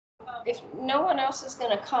if no one else is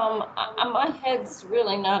going to come, my head's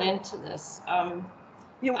really not into this. I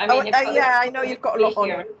know you've got a lot on.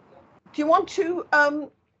 Do you want to?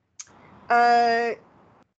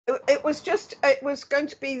 It was going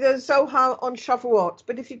to be the Zohar on Shavuot,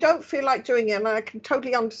 but if you don't feel like doing it, and I can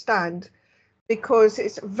totally understand, because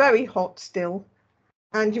it's very hot still,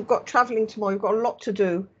 and you've got traveling tomorrow, you've got a lot to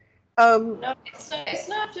do. No, it's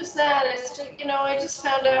not just that. It's just, I just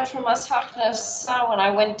found out from Ashlag when I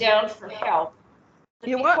went down for help.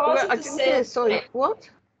 You what? I didn't hear. Sorry, what?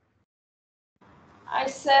 I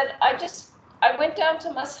said I went down to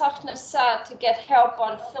Ashlag to get help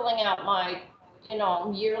on filling out my,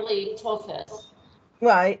 yearly TOEFL.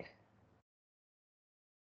 Right.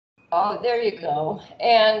 Oh, there you go.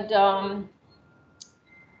 And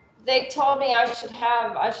they told me I should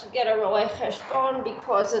get a roe cheshbon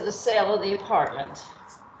because of the sale of the apartment.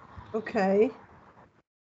 Okay.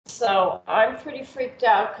 So I'm pretty freaked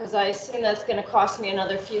out because I assume that's going to cost me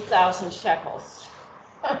another few thousand shekels.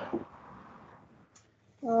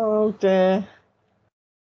 Oh dear.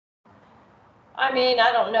 I mean,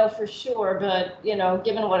 I don't know for sure, but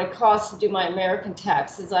given what it costs to do my American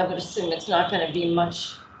taxes, I would assume it's not going to be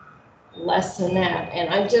much less than that. And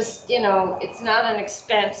I just, it's not an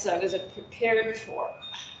expense I was prepared for.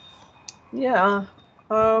 Yeah.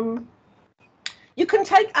 You can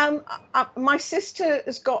take, my sister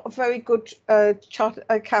has got a very good chartered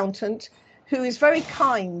accountant who is very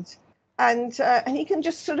kind, and he can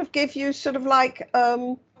just sort of give you sort of like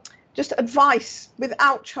just advice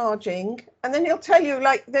without charging, and then he'll tell you,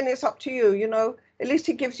 like, then it's up to you, at least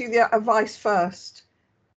he gives you the advice first.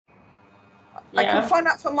 Yeah. I can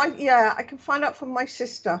find out from my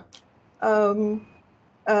sister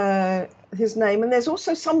his name, and there's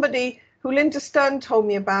also somebody who Linda Stern told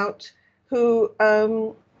me about who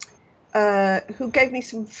gave me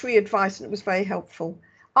some free advice, and it was very helpful.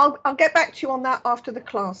 I'll get back to you on that after the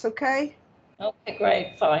class, okay? Okay,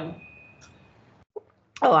 great, fine.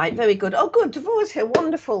 All right, very good. Oh, good, Devorah's here,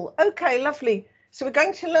 wonderful. Okay, lovely. So we're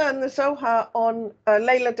going to learn the Zohar on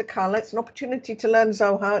Leila Dekala. It's an opportunity to learn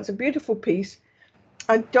Zohar. It's a beautiful piece.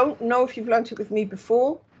 I don't know if you've learned it with me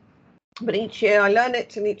before, but each year I learn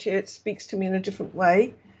it, and each year it speaks to me in a different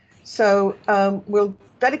way. So we'll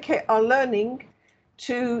dedicate our learning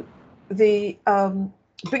to the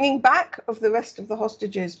bringing back of the rest of the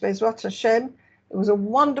hostages. Be'ezrat Hashem. It was a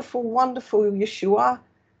wonderful, wonderful Yeshua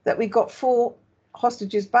that we got 4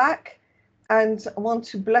 hostages back, and I want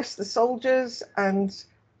to bless the soldiers and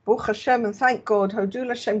Baruch Hashem and thank God, Hodul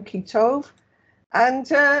Hashem Ki Tov,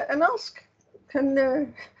 and ask,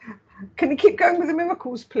 can you keep going with the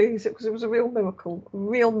miracles, please? Because it was a real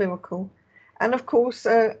miracle. And of course,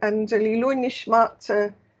 and Lilui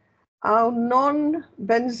Nishmat Arnon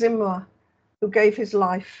Ben Zimra, who gave his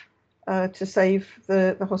life to save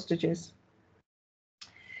the hostages.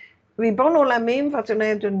 ריבון עולמים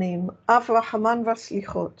ואדוני אדונים, אב רחמן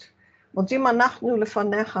וסליחות, מודים אנחנו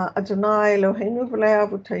לפניך, אדוני אלוהינו ואלוהי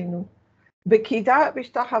אבותינו, בקידה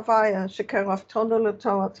ובהשתחוויה שקרבתנו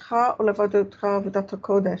לתורתך ולעבודתך עבודת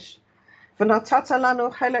הקודש, ונתת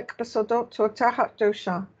לנו חלק בסודות תורתך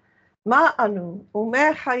הקדושה. מה אנו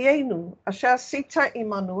ומה חיינו אשר עשית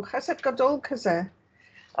עמנו חסד גדול כזה?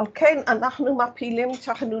 על כן אנחנו מפילים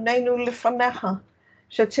תחנוננו לפניך,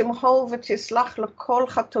 שתמחול ותסלח לכל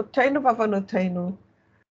חטאותינו ועוונותינו,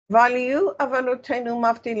 ואל יהיו עוונותינו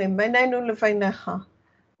מבדילים בינינו לבינך,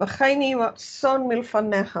 וכן יהי רצון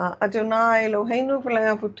מלפניך, אדוני אלוהינו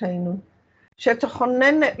ולאבותינו,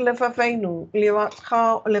 שתכונן את לבבינו ליראתך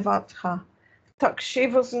ולבבך,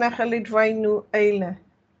 תקשיב אוזניך לדברינו אלה,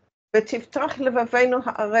 ותפתח לבבינו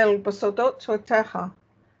הערל בסודות תורתך,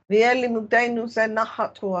 ויהיה לימודנו זה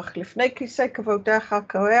נחת רוח, לפני כיסא כבודך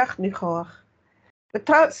כריח ניחוח.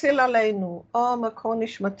 ותאציל עלינו, מקור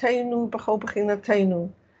נשמתנו בכל בחינתנו,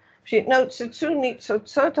 שיתנוצצו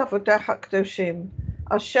ניצוצות עבודך הקדושים,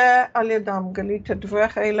 אשר על ידם גלית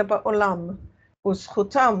דבריך אלה בעולם,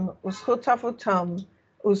 וזכותם, וזכות אבותם,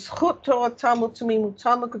 וזכות תורתם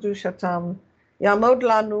ותמימותם וקדושתם, יעמוד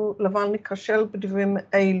לנו לבל ניכשל בדברים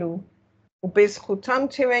אלו, ובזכותם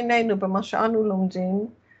תראיננו במה שאנו לומדים,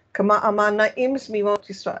 כמה אמנעים זמירות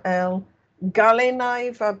ישראל, גל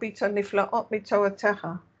עיני והביט הנפלאות מתורתך,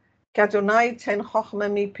 כי אדוני ייתן חוכמה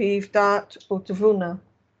מפיו דעת ותבונה,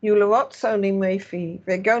 יהיו לרצון נמרי פי,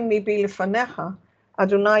 ויגון ליבי לפניך,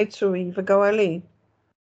 אדוני צורי וגואלי.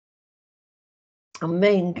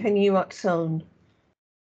 Amen. Can you rachon?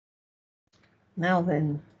 Now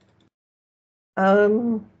then.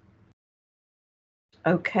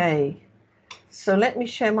 Okay. So let me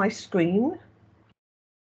share my screen.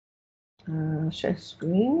 Share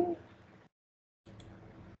screen.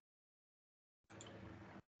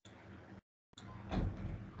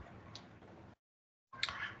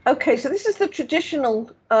 Okay, so this is the traditional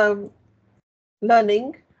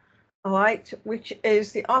learning, all right, which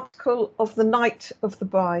is the article of the night of the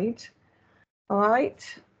bride, all right,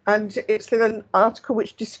 and it's an article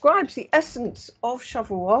which describes the essence of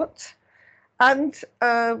Shavuot and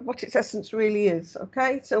what its essence really is,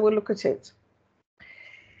 okay? So we'll look at it.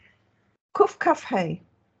 Kuf Kaf Hey,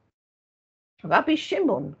 Rabbi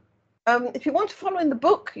Shimon. If you want to follow in the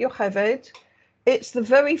book, Yocheved, it's the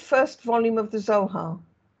very first volume of the Zohar,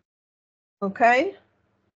 okay?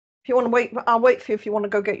 If you want to wait, I'll wait for you if you want to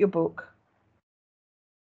go get your book.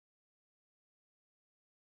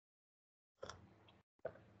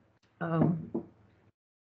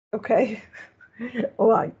 Okay, all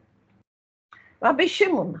right. Rabbi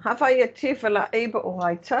Shimon, Havayativ ala Eba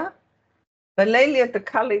Oraita, Belelia de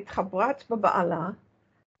Kali Chabrat Babala,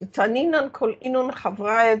 the Taninan Kol Inun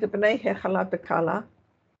Chavraya de Bnei Hechala de Kala,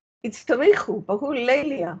 it's Tarichu, Bahu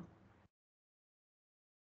Lelia.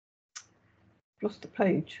 Lost the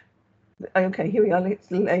page. Okay, here we are. It's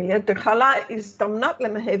Lelia. The Kala is Damnat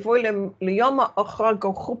Lemehevoy Liyoma Ochra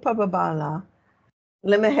Gochupa Babala,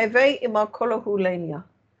 Lemeheve Ima Kolahu Lelia.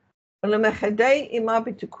 ולמחדי עמה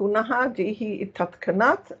בתיקונה דהי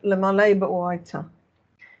התעדכנת למלא באורייתא.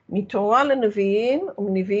 מתורה לנביאים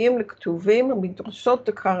ומנביאים לכתובים ומדרשות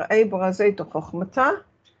דקראי ברזי דחוכמתה,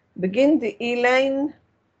 בגין דאילין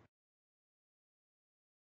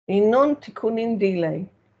אינון תיקונין דילי,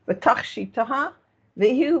 ותכשיתה,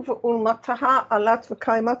 והיא ואולמתה עלת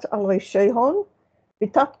וקיימת על ראשי הון,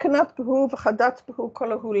 ותעדכנת בהו וחדת בהו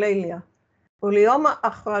כלהו ליליה. וליום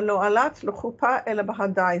אחרא לא עלת לחופה אלא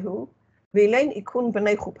בהדייהו, ואילין עיקון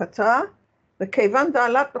בני חופתה, וכיוון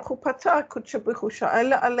דעלת לחופתה, קודשבחו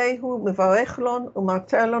שאלה עליהו, מברך לון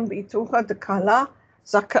ומרתר לון בעיתוכה דקלה,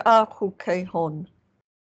 זכאה חוקי הון.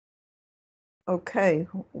 Okay,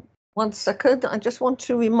 1 second. I just want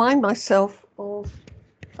to remind myself of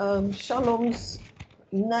Shalom's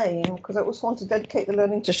name, because I also want to dedicate the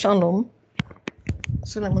learning to Shalom.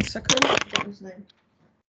 So then 1 second, get his name.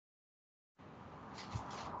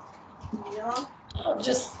 Yeah. I'll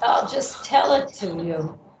just tell it to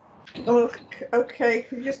you. Okay,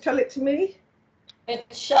 can you just tell it to me?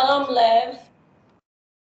 It's Shalom Lev.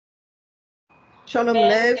 Shalom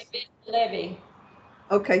Lev. Levi.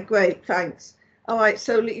 Okay, great, thanks. All right,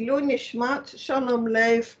 so Leilun Yishmat, Shalom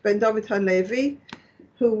Lev Ben David HaLevi,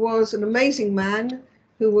 who was an amazing man,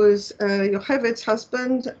 who was Yocheved's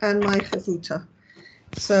husband and my Chavuta.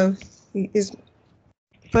 So he is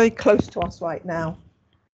very close to us right now,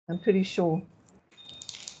 I'm pretty sure.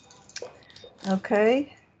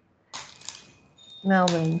 Okay, now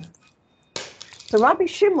then. So Rabbi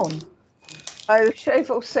Shimon, Yoshev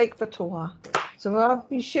Osek b'Torah. So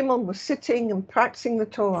Rabbi Shimon was sitting and practicing the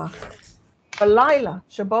Torah. Balayla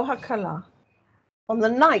Shabo HaKala, on the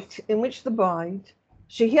night in which the bride,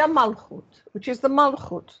 Shehia Malchut, which is the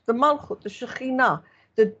Malchut, the Shekhinah,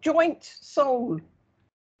 the joint soul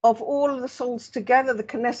of all of the souls together, the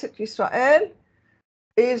Knesset Yisrael,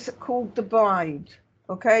 is called the bride.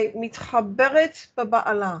 Okay, Mitchaberet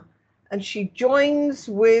Baba'ala, and she joins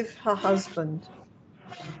with her husband.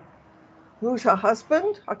 Who's her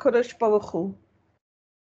husband? HaKadosh Baruch Hu.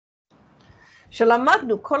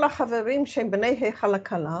 Shelamadnu kol hachaverim shem bnei heichal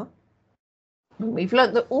hakala. We've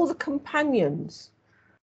learned that all the companions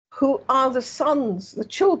who are the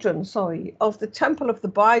children, of the temple of the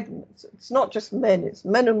bride, it's not just men, it's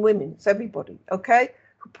men and women, it's everybody, okay,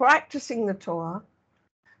 who are practicing the Torah,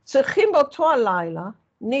 tzrichim b'oto halayla,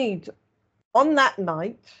 need on that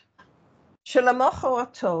night,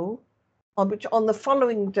 shelamocharato, on the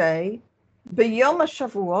following day, b'yom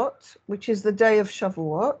HaShavuot, which is the day of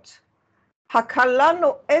Shavuot, hakala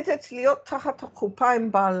no'edet liot tachat hachupa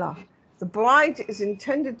im ba'ala. The bride is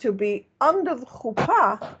intended to be under the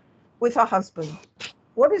chuppah with her husband.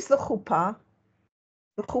 What is the chuppah?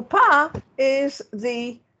 The chuppah is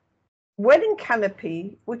the wedding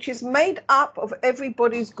canopy, which is made up of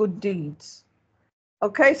everybody's good deeds.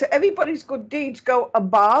 Okay, so everybody's good deeds go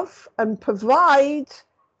above and provide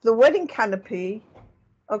the wedding canopy,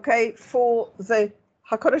 okay, for the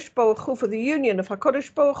HaKadosh Baruch Hu, for the union of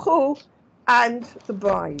HaKadosh Baruch Hu and the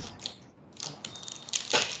bride.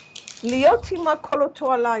 Liotima koloto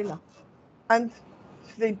alayla, and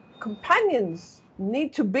the companions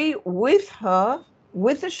need to be with her,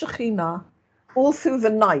 with the Shekhinah, all through the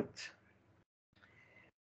night.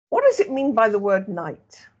 What does it mean by the word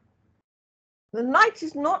night? The night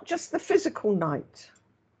is not just the physical night,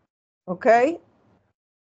 okay?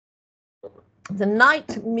 The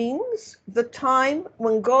night means the time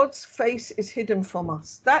when God's face is hidden from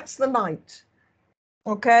us. That's the night.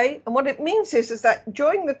 Okay, and what it means is that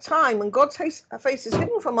during the time when God's face is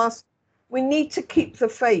hidden from us, We need to keep the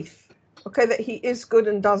faith, okay, that he is good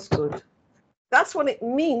and does good. That's what it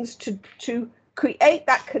means to create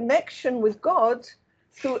that connection with God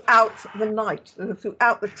throughout the night,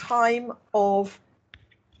 throughout the time of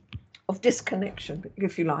disconnection,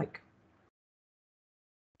 if you like.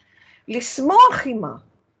 Lismoach ima,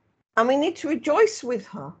 and we need to rejoice with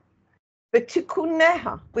her.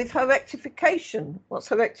 B'tikuneha, with her rectification. What's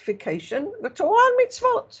her rectification? The Torah and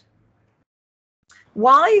mitzvot.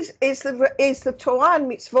 Why is the Torah and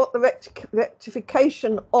mitzvot the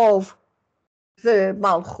rectification of the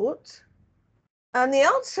Malchut? And the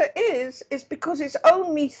answer is because it's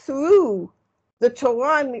only through the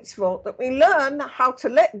Torah and mitzvot that we learn how to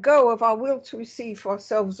let go of our will to receive for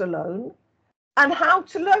ourselves alone, and how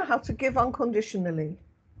to learn how to give unconditionally.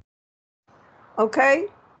 Okay?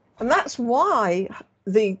 And that's why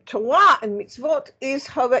the Torah and mitzvot is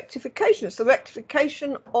her rectification. It's the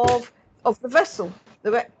rectification of the vessel,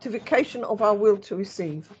 the rectification of our will to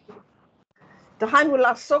receive. Dahainu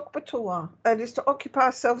la'asok b'Torah, that is to occupy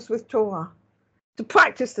ourselves with Torah, to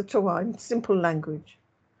practice the Torah in simple language.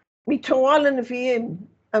 Torah l'neviim,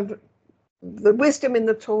 and the wisdom in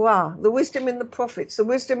the Torah, the wisdom in the prophets, the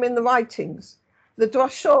wisdom in the writings, the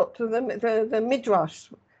drashot, the midrash,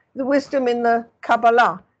 the wisdom in the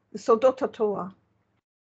Kabbalah, the Sodot HaTorah.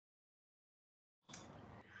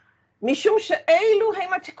 Mishum she'elu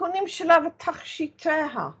hem atikunim shela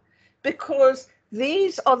v'tachshiteha, because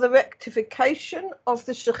these are the rectification of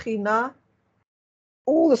the Shekhinah,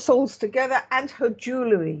 all the souls together, and her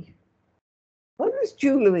jewelry. What is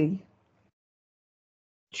jewelry?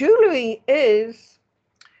 Jewelry is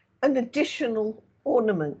an additional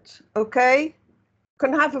ornament, okay? You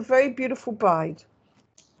can have a very beautiful bride,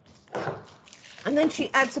 and then she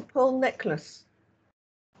adds a pearl necklace,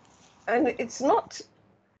 and it's not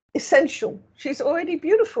essential. She's already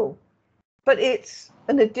beautiful, but it's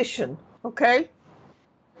an addition, okay?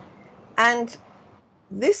 And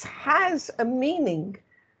this has a meaning,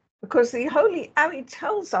 because the Holy Ari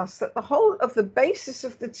tells us that the whole of the basis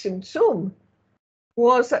of the Tzimtzum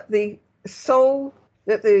was that the soul,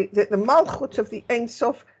 that the Malchut of the Ein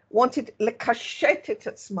Sof wanted lekashet et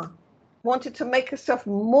atzma, wanted to make herself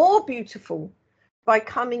more beautiful by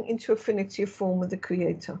coming into affinity of form with the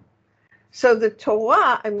Creator. So the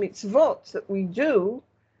Torah and mitzvot that we do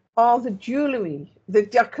are the jewelry, the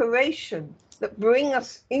decoration that bring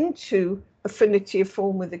us into affinity of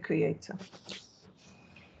form with the Creator.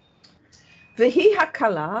 V'hi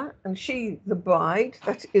hakala, and she, the bride,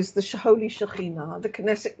 that is the Holy Shekhinah, the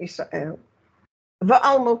Knesset Yisrael,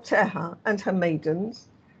 v'almoteha, and her maidens,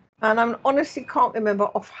 and I honestly can't remember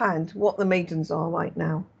offhand what the maidens are right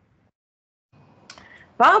now.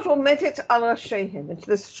 V'avomedet al rashehem, and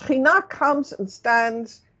the Shekhinah comes and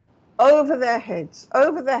stands over their heads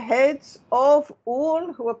of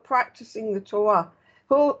all who are practicing the Torah,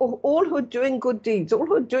 all who are doing good deeds, all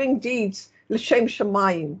who are doing deeds l'shem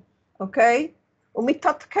shamayim. Okay,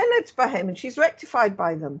 and she's rectified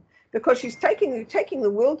by them, because she's taking the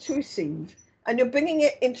will to receive, and you're bringing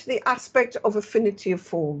it into the aspect of affinity of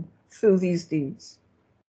form through these deeds.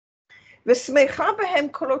 And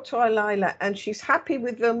she's happy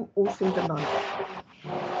with them all through the night.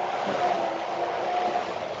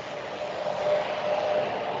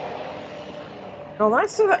 Oh,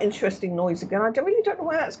 that's an interesting noise again. I really don't know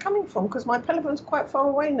where that's coming from, because my telephone's quite far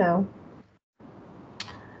away now.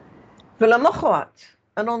 And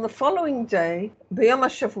on the following day, B'yom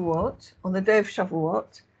Shavuot, on the day of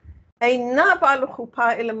Shavuot,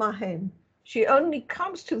 she only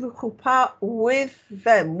comes to the chuppah with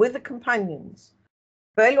them, with the companions.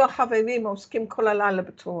 And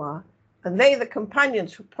they, the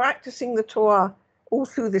companions, who are practicing the Torah all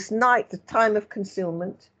through this night, the time of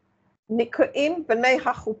concealment, Nikoim b'nei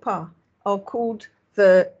ha'chuppah, are called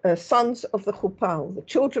the sons of the chuppah, the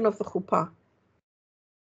children of the chuppah.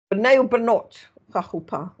 B'nei u'banot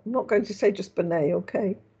ha'chuppah. I'm not going to say just b'nei,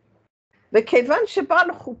 okay? V'kevan sheba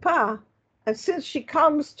l'chuppah, and since she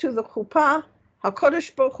comes to the chuppah,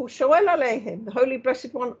 HaKadosh Baruch Hu shoel aleihem, the Holy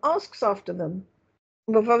Blessed One asks after them,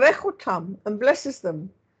 u'mavarech otam, and blesses them,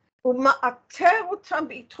 u'ma'ater otam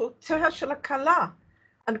b'itroteha shel hakala,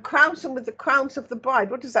 and crowns them with the crowns of the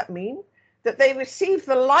bride. What does that mean? That they receive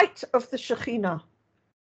the light of the Shekhinah.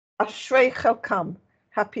 Ashrei chelkam,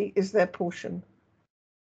 happy is their portion.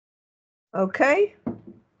 Okay?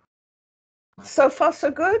 So far,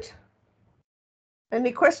 so good?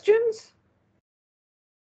 Any questions?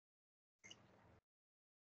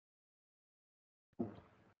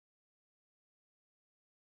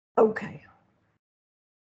 Okay.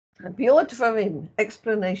 Biur Dvarim,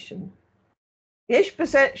 explanation. יש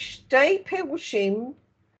בזה שתי פירושים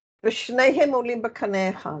ושניהם עולים בקנה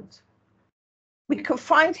אחד. we can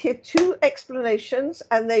find here two explanations,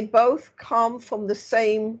 and they both come from the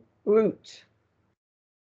same root.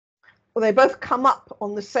 Or they both come up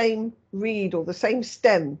on the same reed or the same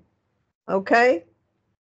stem. Okay?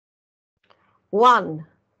 One,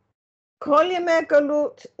 Kol Yemei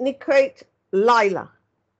Galut Nikret Laila.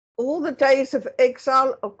 All the days of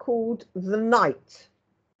exile are called the night.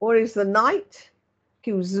 What is the night?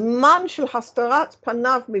 Ki hu zman shel hastarat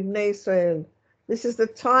panav mibnei Israel. This is the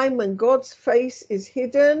time when God's face is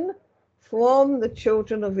hidden from the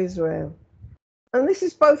children of Israel. And this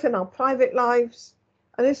is both in our private lives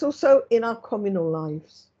and it's also in our communal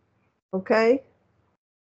lives. Okay?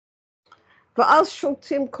 Va'az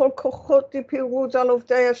shultim kol kochot dipirud al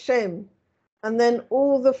ovdei Hashem. And then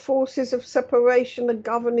all the forces of separation are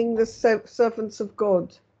governing the servants of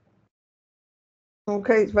God.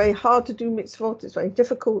 Okay, it's very hard to do mitzvot. It's very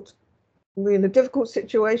difficult. We're in a difficult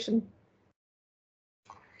situation.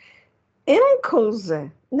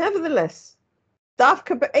 Nevertheless,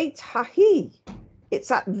 davka be'et hahi,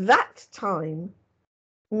 it's at that time,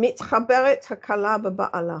 mitchaberet hakala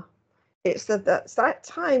ba'ala. It's that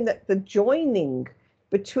time that the joining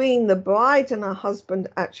between the bride and her husband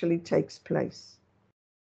actually takes place.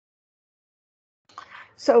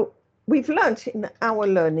 So we've learnt in our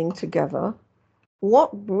learning together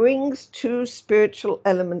what brings two spiritual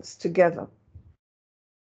elements together.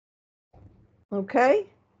 Okay?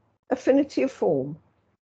 Affinity of form,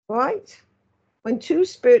 right? When two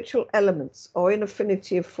spiritual elements are in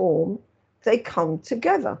affinity of form, they come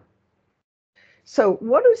together. So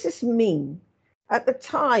what does this mean? At the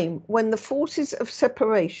time when the forces of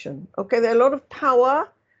separation, okay, there are a lot of power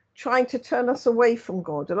trying to turn us away from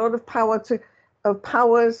God. A lot of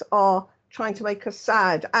powers are trying to make us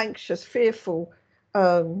sad, anxious, fearful,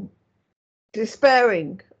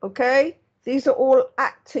 despairing, okay? These are all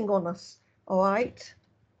acting on us, all right?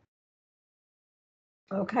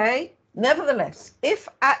 Okay? Nevertheless, if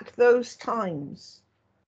at those times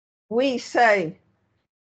we say,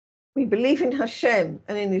 we believe in Hashem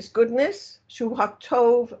and in His goodness, Shu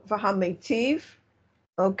HaTov v'Hametiv,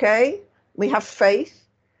 okay? We have faith.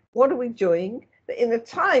 What are we doing? That in a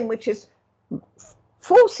time which is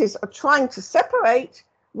forces are trying to separate,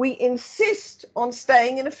 we insist on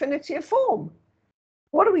staying in affinity of form.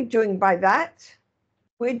 What are we doing by that?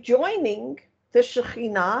 We're joining the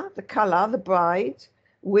Shekhinah, the Kala, the bride,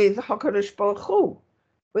 with HaKadosh Baruch Hu,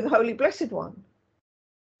 with the Holy Blessed One.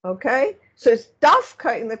 Okay? So it's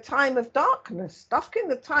dafka in the time of darkness, dafka in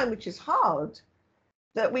the time which is hard,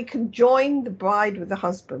 that we can join the bride with the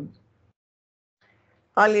husband.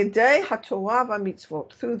 Al Yedei HaTorah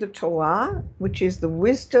v'Mitzvot, through the Torah, which is the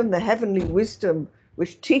wisdom, the heavenly wisdom,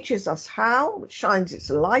 which teaches us how, which shines its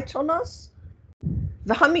light on us.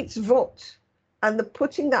 The HaMitzvot, and the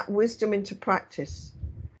putting that wisdom into practice.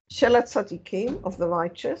 Shel HaTzadikim, of the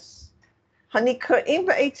righteous. Hanikra'im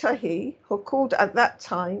b'Eitahi, who are called at that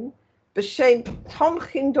time, b'Shem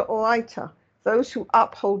Tomchin D'Oraita, those who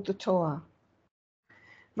uphold the Torah.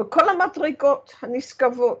 V'kol ha'madrigot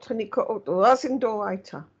haniskavot hanikra'ot Razin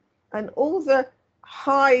D'Oraita, and all the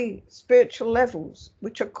high spiritual levels,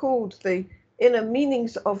 which are called the inner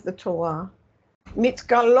meanings of the Torah,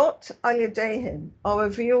 mitgalot al yedeihem, are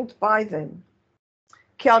revealed by them.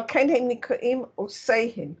 Ki al ken hem nikra'im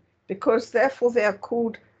oseihem, because therefore they are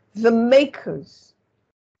called the makers.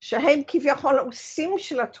 Shehem kivyachol osim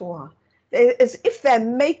shel Torah, as if they're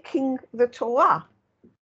making the Torah.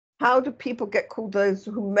 How do people get called those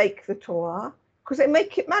who make the Torah? Because they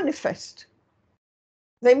make it manifest.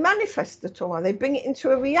 They manifest the Torah. They bring it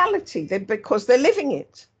into a reality because they're living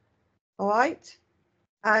it. All right?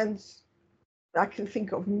 And I can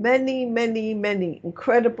think of many, many, many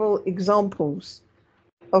incredible examples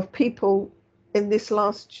of people in this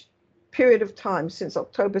last period of time, since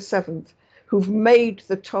October 7th, who've made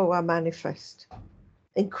the Torah manifest.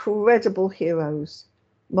 Incredible heroes.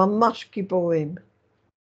 Mamash Giborim.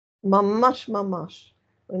 Mamash, mamash.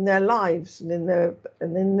 In their lives and in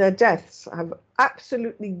their deaths have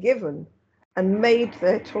absolutely given and made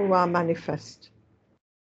their Torah manifest.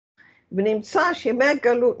 And so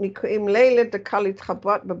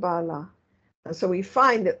we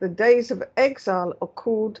find that the days of exile are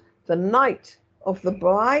called the night of the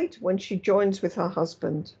bride when she joins with her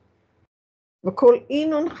husband. And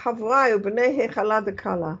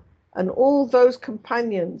all those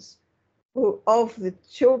companions of the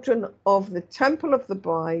children of the temple of the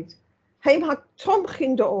bride, they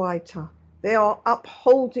are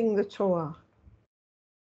upholding the Torah.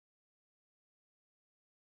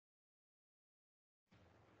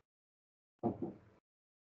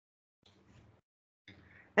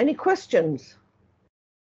 Any questions?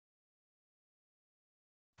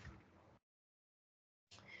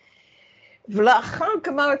 V'la'achar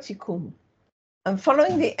Gemara Tikkun, and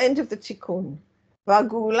following the end of the Tikkun,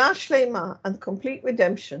 V'agula Shlema, and complete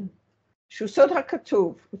redemption, Shusod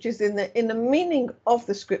HaKatuv, which is in the meaning of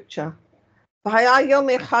the scripture, V'haya yom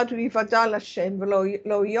echad v'yivada l'Hashem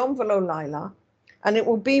v'lo yom v'lo laila, and it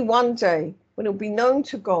will be one day when it will be known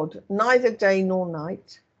to God, neither day nor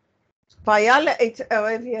night. V'yala et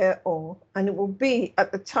erev ye'or, and it will be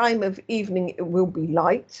at the time of evening, it will be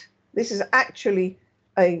light. This is actually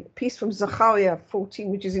a piece from Zechariah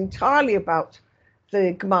 14, which is entirely about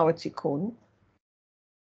the Gemara Tikkun.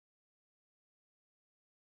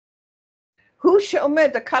 Hu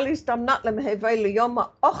she'omed akalis damnat lemhevei liyom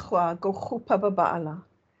ha'ochra go chupa b'ba'ala.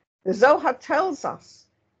 The Zohar tells us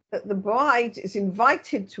that the bride is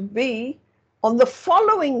invited to be on the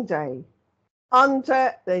following day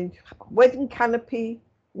under the wedding canopy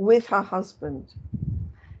with her husband.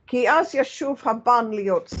 Ki az yashuv haban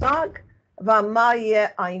liot tzag v'ama yeh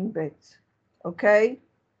ayin bet. Okay,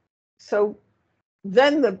 so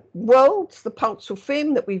then the worlds, the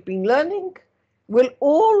partsufim that we've been learning, will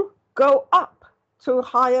all go up to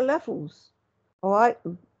higher levels. All right.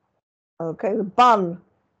 Okay, the ban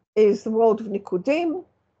is the world of Nikodim,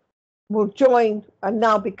 will join and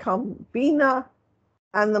now become Bina,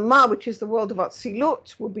 and the Ma, which is the world of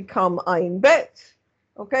Atzilut, will become Ayin Bet.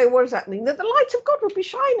 Okay, what does that mean? That the light of God will be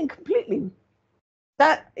shining completely.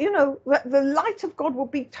 That, you know, that the light of God will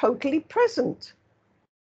be totally present.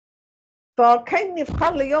 And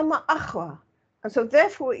so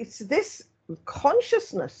therefore it's this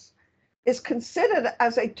consciousness is considered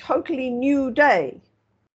as a totally new day,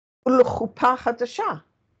 and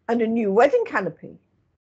a new wedding canopy.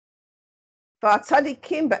 And the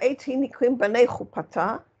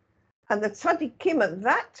tzaddikim at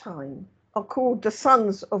that time are called the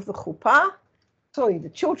sons of the chuppah,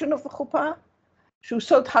 the children of the chuppah,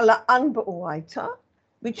 shusod hala'an ba'oraita,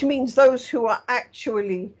 which means those who are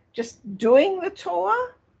actually just doing the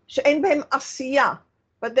Torah, she'en behem asiyah,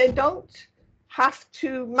 but they don't have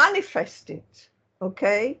to manifest it.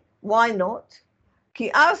 Okay, why not?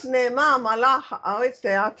 Ki az ne'emar malach ha'aretz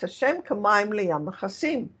de'at Hashem k'mayim liyam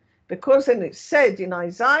chasim, because then it's said in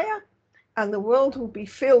Isaiah, and the world will be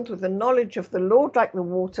filled with the knowledge of the Lord like the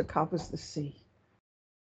water covers the sea.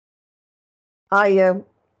 My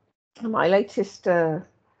latest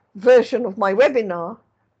version of my webinar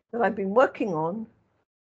that I've been working on,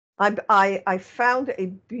 I found a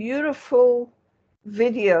beautiful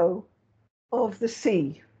video of the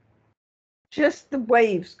sea, just the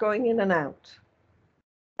waves going in and out.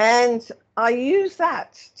 And I use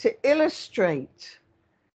that to illustrate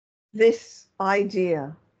this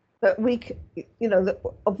idea that we,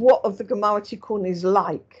 of the Gemara Tikkun is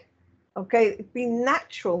like. Okay, it'd be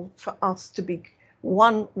natural for us to be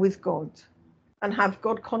one with God and have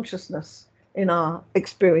God consciousness in our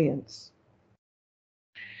experience.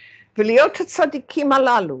 V'liot tzaddikim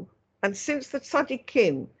alalu, and since the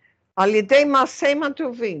tzaddikim, al yedei ma'aseim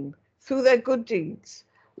hatovim, through their good deeds,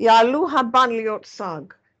 ya'alu haban liot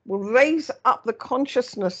sag, will raise up the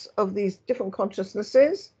consciousness of these different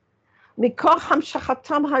consciousnesses. Mikoch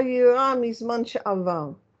hamshachatam hayira mizman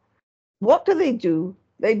she'avar. What do?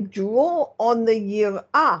 They draw on the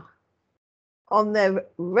yirah, on their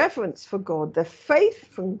reverence for God, their faith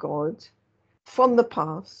from God from the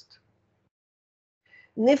past.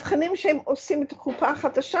 Nivchanim shem osim et chuppah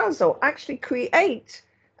chadasha zo, actually create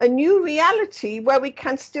a new reality where we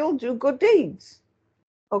can still do good deeds.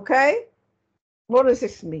 Okay? What does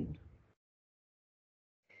this mean?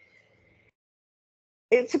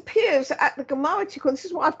 It appears at the Gemara Tikkun, this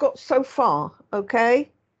is what I've got so far,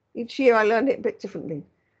 okay? Each year I learn it a bit differently.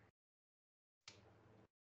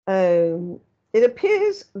 It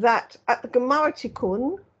appears that at the Gemara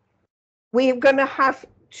Tikkun, we're going to have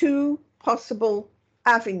two possible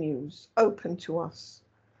avenues open to us.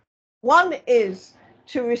 One is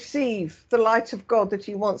to receive the light of God that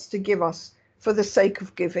he wants to give us for the sake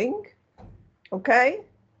of giving, okay?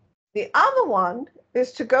 The other one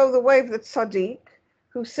is to go the way of the tzaddik,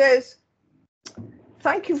 who says,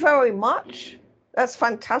 thank you very much, that's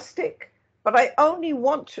fantastic, but I only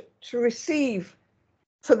want to receive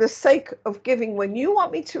for the sake of giving when you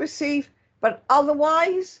want me to receive, but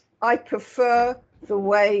otherwise I prefer the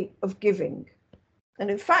way of giving.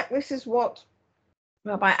 And in fact, this is what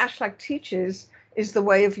Rabbi Ashlag teaches is the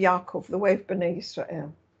way of Yaakov, the way of Bnei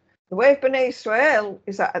Israel. The way of Bnei Israel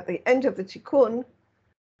is that at the end of the Tikkun,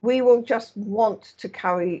 we will just want to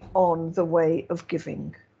carry on the way of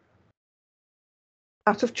giving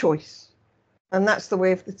out of choice. And that's the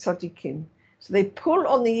way of the tzaddikim. So they pull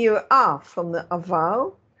on the yirah from the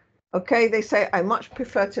aval. Okay, they say, I much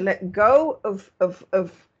prefer to let go of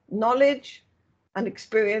knowledge and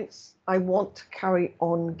experience, I want to carry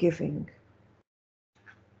on giving.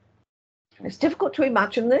 It's difficult to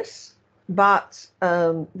imagine this, but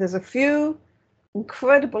there's a few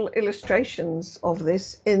incredible illustrations of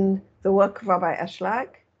this in the work of Rabbi Ashlag.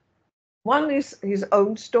 One is his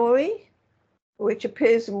own story, which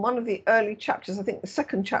appears in one of the early chapters, I think the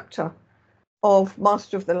second chapter of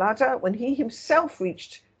Master of the Ladder, when he himself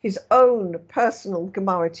reached his own personal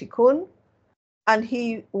Gemara Tikkun, and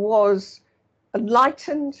he was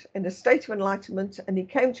enlightened, in a state of enlightenment, and he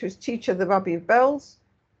came to his teacher, the Rabbi of Belz,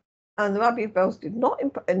 and the Rabbi of Belz did not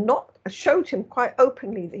showed him quite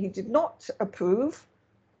openly that he did not approve,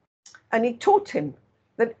 and he taught him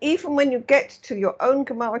that even when you get to your own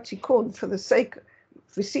Gemara Tikkun for the sake of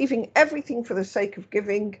receiving everything for the sake of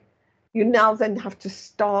giving, you now then have to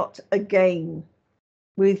start again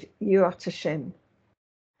with Yirat Hashem.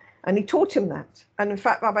 And he taught him that. And in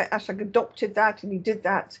fact, Rabbi Ashlag adopted that, and he did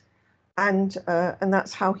that. And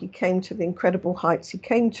that's how he came to the incredible heights he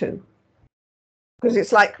came to. Because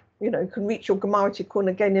it's like, you can reach your Gemara Tikkun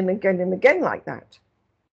again and again and again like that.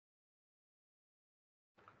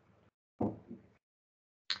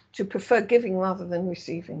 To prefer giving rather than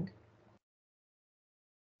receiving.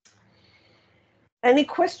 Any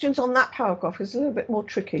questions on that paragraph? It's a little bit more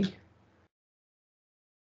tricky.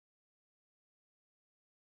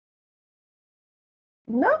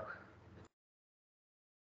 No?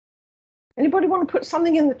 Anybody want to put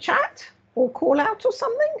something in the chat or call out or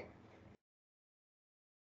something?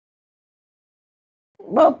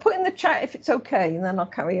 Well, put in the chat if it's okay, and then I'll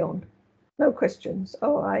carry on. No questions.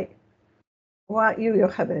 All right. What about you,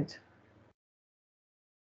 Yocheved?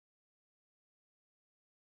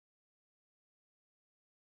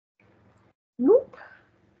 Nope.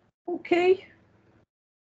 Okay.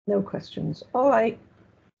 No questions. All right.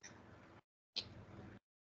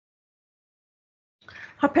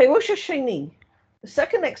 HaPerush HaSheni, the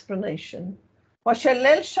second explanation,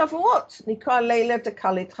 Leil Shavuot Nikra Leila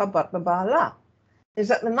Dekalit Chabat B'Ba'ala, is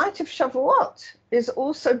that the night of Shavuot is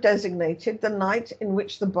also designated the night in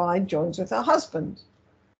which the bride joins with her husband.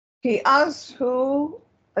 Ki az hu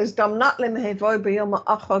as damnat lemhevoi b'yom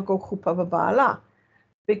ha'achar go chupa b'ba'ala,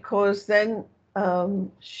 because then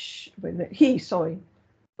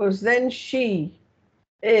because then she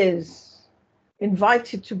is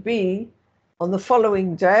invited to be on the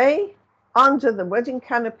following day under the wedding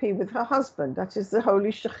canopy with her husband. That is the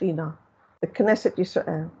Holy Shekhinah, the Knesset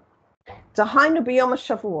Yisrael. Zahainu b'yom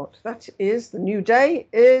Shavuot. That is, the new day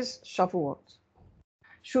is Shavuot.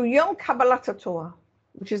 Shu yom Kabbalat Torah,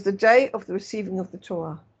 which is the day of the receiving of the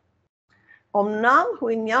Torah. Omnam hu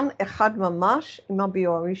inyan echad mamash im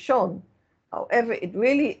habiur rishon. However, it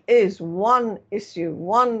really is one issue,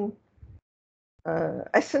 one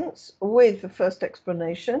essence with the first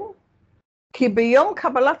explanation. Ki b'yom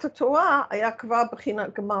Kabbalat Torah haya kvar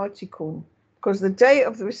b'chinat Gemara Tikkun, because the day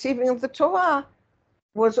of the receiving of the Torah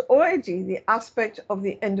was already the aspect of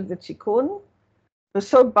the end of the Tikkun.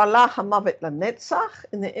 V'sod bala hamavet lanetzach,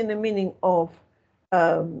 in the inner meaning of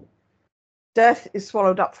death is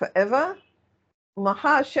swallowed up forever.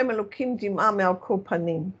 U'maha Hashem Elokim dim'a me'al kol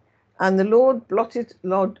panim, and the Lord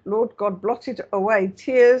God blotted away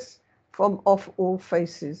tears from off all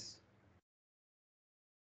faces.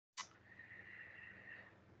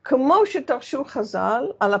 K'mo shedarshu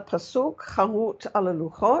Chazal ala pasuk charut ala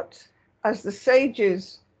luchot, as the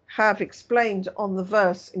sages have explained on the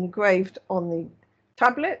verse engraved on the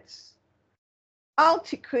tablets. Al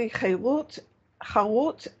tikri charut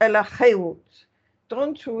ela cherut.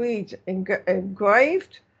 Don't read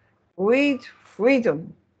engraved, read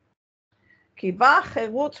freedom. Ki ba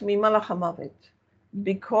cherut mimalach hamavet,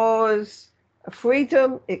 because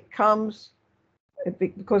freedom, it comes,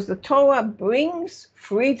 because the Torah brings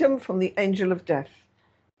freedom from the angel of death.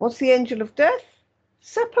 What's the angel of death?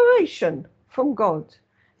 Separation from God.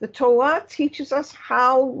 The Torah teaches us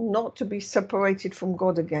how not to be separated from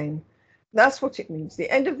God again. That's what it means. The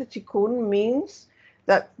end of the Tikkun means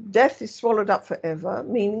that death is swallowed up forever,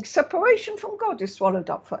 meaning separation from God is swallowed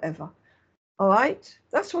up forever. All right?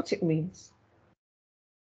 That's what it means.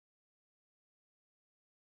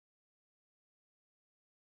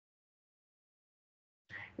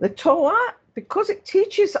 The Torah, because it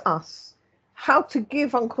teaches us how to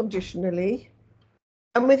give unconditionally,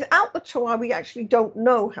 and without the Torah, we actually don't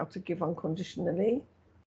know how to give unconditionally.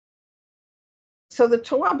 So the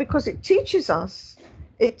Torah, because it teaches us,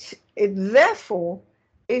 it therefore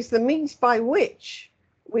is the means by which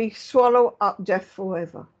we swallow up death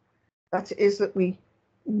forever. That is, that we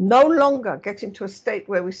no longer get into a state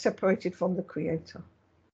where we're separated from the Creator.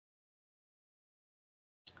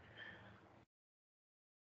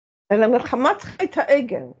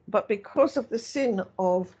 But because of the sin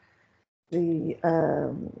of the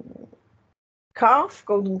calf,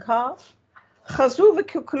 golden calf,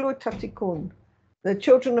 the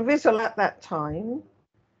children of Israel at that time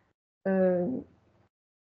got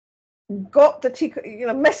the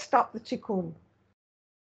tikkun, messed up the tikkun.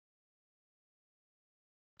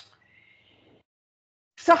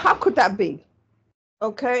 So how could that be?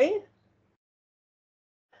 Okay,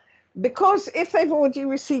 because if they've already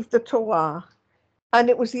received the Torah and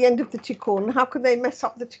it was the end of the tikkun, how could they mess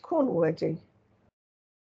up the tikkun already?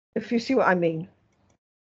 If you see what I mean.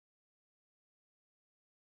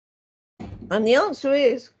 And the answer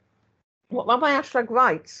is what Rabbi Ashlag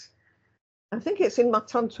writes. I think it's in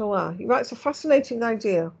Matan Torah. He writes a fascinating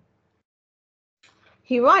idea.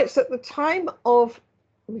 He writes that the time of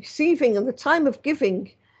receiving and the time of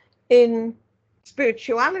giving in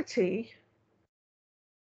spirituality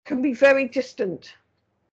can be very distant.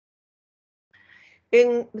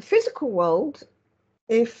 In the physical world,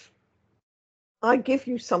 if I give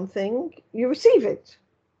you something, you receive it,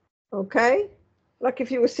 okay? Like if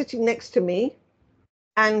you were sitting next to me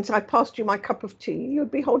and I passed you my cup of tea, you'd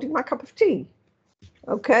be holding my cup of tea,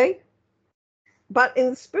 okay? But in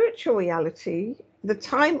the spiritual reality, the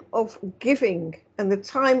time of giving and the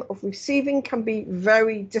time of receiving can be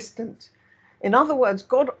very distant. In other words,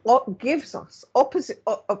 God gives us, offers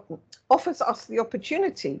us the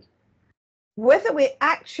opportunity. Whether we're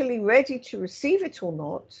actually ready to receive it or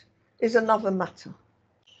not is another matter.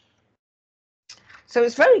 So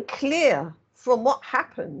it's very clear from what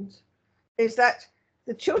happened is that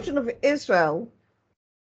the children of Israel,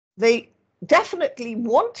 they definitely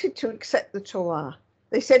wanted to accept the Torah.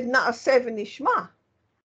 They said, Na'aseh v'nishma,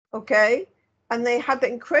 okay? And they had the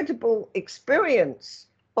incredible experience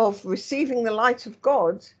of receiving the light of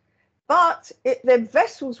God, but their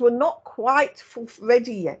vessels were not quite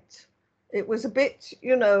ready yet. It was a bit,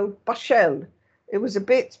 bashel. It was a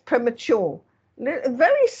bit premature.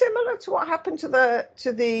 Very similar to what happened to the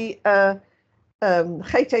Chet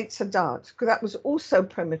Sadat, because that was also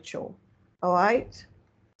premature. All right?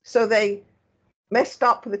 So they messed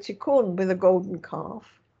up the tikkun with a golden calf.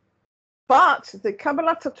 But the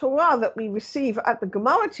Kabbalat Torah that we receive at the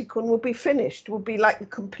Gemara tikkun will be finished, will be like the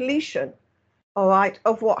completion, all right,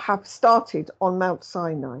 of what have started on Mount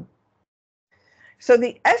Sinai. So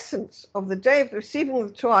the essence of the day of receiving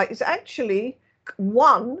the Torah is actually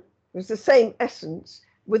is the same essence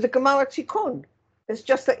with the Gemara tikkun. It's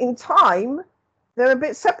just that in time, they're a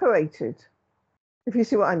bit separated, if you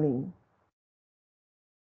see what I mean.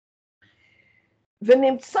 So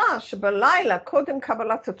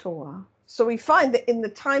we find that in the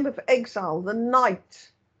time of exile, the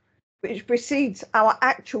night which precedes our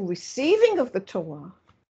actual receiving of the Torah,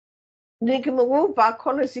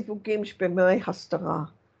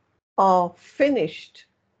 are finished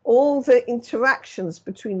all the interactions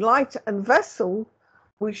between light and vessel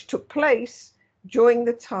which took place during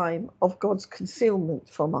the time of God's concealment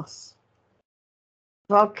from us.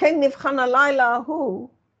 And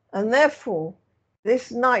therefore,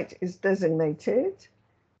 this night is designated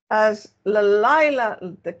as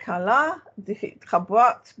Lalayla Dekala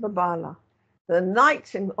Dichabrat Babala, the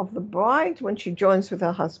night of the bride when she joins with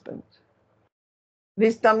her husband.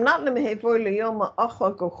 When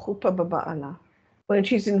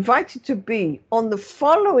she's invited to be on the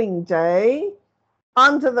following day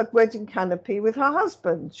under the wedding canopy with her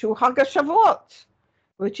husband, Shu Haga Shavuot,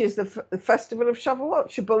 which is the festival of Shavuot,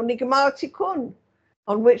 Shabo Nigmar Tikkun,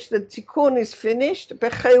 on which the Tikkun is finished,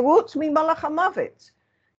 Becherut mi Malach HaMavet,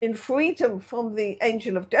 in freedom from the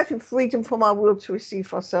angel of death, in freedom from our will to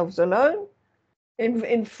receive ourselves alone,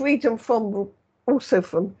 in freedom from also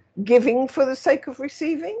from giving for the sake of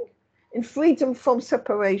receiving, in freedom from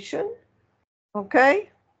separation, okay?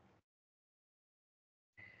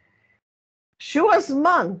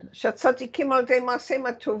 Shuazman shatzadikim al dei ma'asem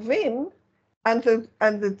tovim, and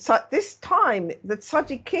this time the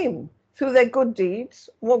tzadikim through their good deeds,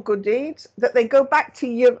 what good deeds? That they go back to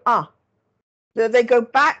yirah, that they go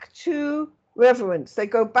back to reverence, they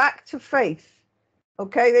go back to faith.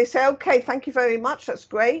 Okay, they say, okay, thank you very much, that's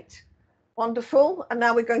great, wonderful, and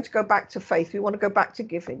now we're going to go back to faith. We want to go back to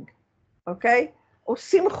giving. Okay, or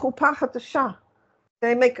simchu pachadasha,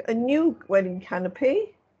 they make a new wedding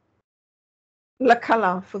canopy,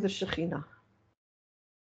 lakala, for the Shekhinah.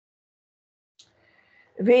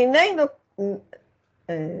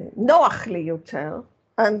 Noach li yoter,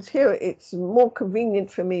 and here it's more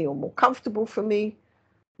convenient for me or more comfortable for me.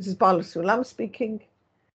 This is Baal Hasulam speaking.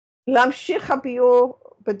 Lamshich habiur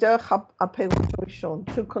b'derech haperush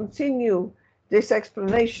rishon, to continue this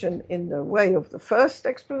explanation in the way of the first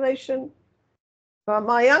explanation.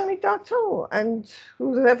 מעיין מדעתו, and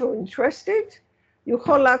who's ever interested,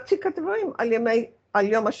 יכול להעתיק הדברים על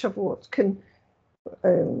יום השבועות, can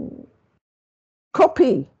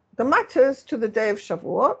copy the matters to the day of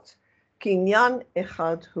Shavuot, כי עניין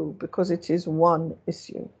אחד הוא, because it is one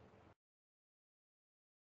issue.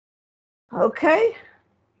 Okay?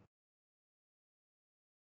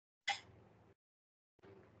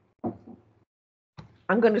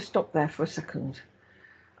 I'm going to stop there for a second.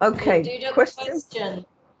 Okay, question?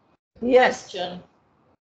 Yes. Question.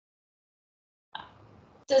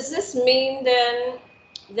 Does this mean then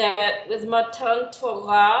that with Matan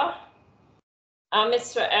Torah, Am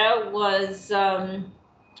Israel was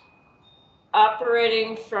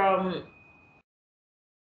operating from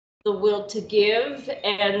the will to give,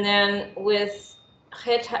 and then with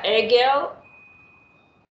Chet HaEgel,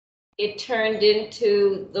 it turned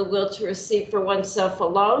into the will to receive for oneself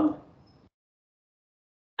alone?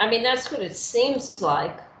 I mean, that's what it seems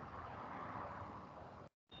like.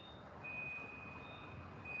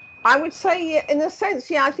 I would say, in a sense,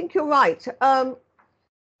 yeah, I think you're right.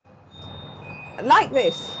 Like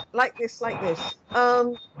this.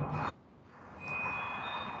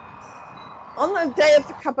 On the day of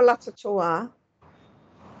the Kabbalat Torah,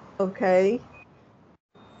 okay,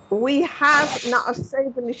 we have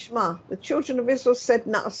Na'aseh v'nishma. The children of Israel said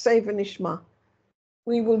Na'aseh v'nishma.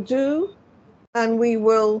 We will do, and we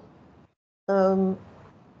will,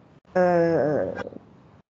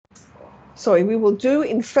 we will do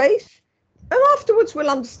in faith, and afterwards we'll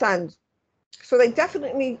understand. So they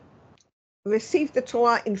definitely received the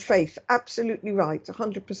Torah in faith, absolutely right,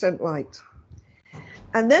 100% right.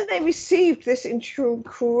 And then they received this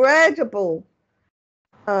incredible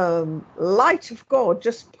light of God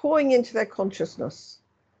just pouring into their consciousness.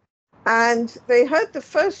 And they heard the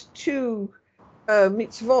first two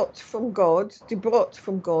mitzvot from God, dibrot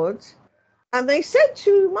from God, and they said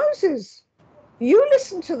to Moses, you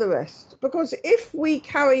listen to the rest, because if we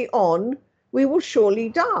carry on, we will surely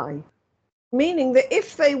die. Meaning that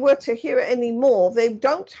if they were to hear it anymore, they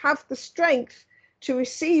don't have the strength to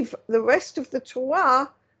receive the rest of the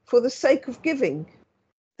Torah for the sake of giving.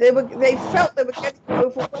 They felt they were getting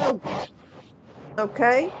overwhelmed.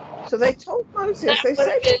 Okay? So they told Moses, they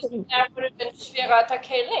said to him, that would have been Shvirat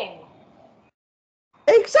HaKelim.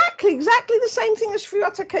 Exactly the same thing as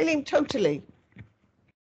Shvirat HaKelim, totally.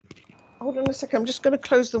 Hold on a second, I'm just going to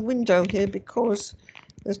close the window here because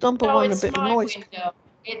there's number one a bit of noise. Window.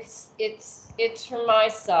 It's from my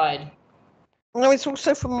side. No, it's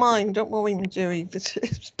also from mine. Don't worry, Jerry.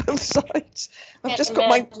 It's both sides. I've just got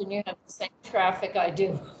my. You have the same traffic I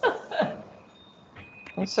do.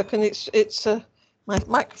 1 second. It's my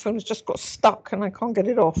microphone has just got stuck and I can't get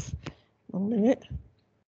it off. 1 minute.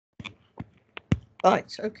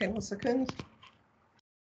 Right. Okay. 1 second.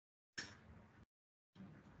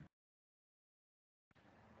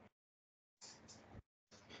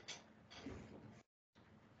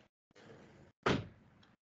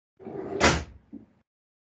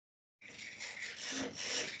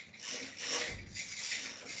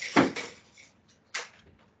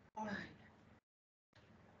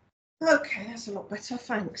 Okay, that's a lot better,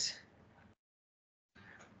 thanks.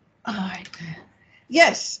 All right.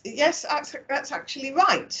 Yes, that's actually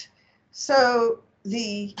right. So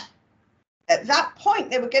at that point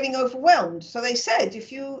they were getting overwhelmed. So they said,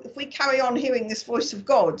 if we carry on hearing this voice of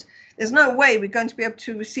God, there's no way we're going to be able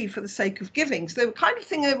to receive for the sake of giving. So they were kind of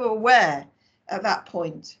thing they were aware at that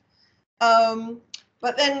point.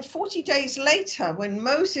 But then 40 days later, when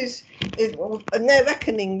Moses, and their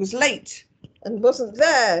reckoning was late and wasn't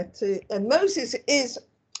there and Moses is,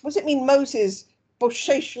 what does it mean Moses,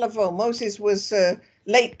 Boshesh Lavo, Moses was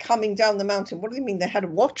late coming down the mountain. What do you mean, they had a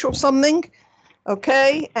watch or something?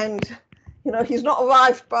 Okay, and he's not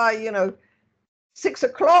arrived by 6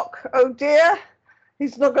 o'clock. Oh dear,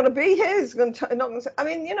 he's not going to be here. He's going to not going to, I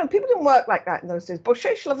mean, people didn't work like that in those days.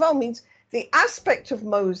 Boshesh Lavo means the aspect of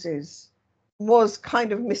Moses was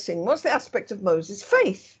kind of missing. What's the aspect of Moses?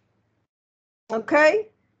 Faith. Okay,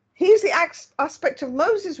 he's the aspect of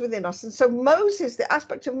Moses within us, and so Moses, the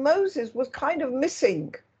aspect of Moses was kind of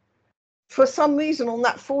missing for some reason on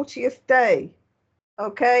that 40th day.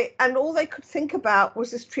 Okay, and all they could think about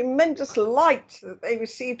was this tremendous light that they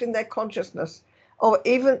received in their consciousness, or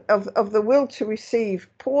even of the will to receive,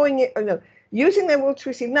 pouring it, using their will to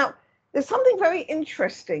receive. Now, there's something very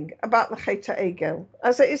interesting about the Chet HaEgel,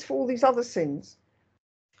 as there is for all these other sins.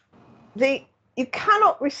 You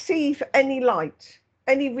cannot receive any light,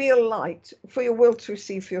 any real light, for your will to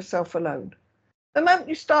receive for yourself alone. The moment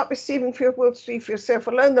you start receiving for your will to receive for yourself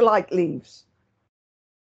alone, the light leaves.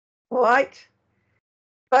 All right?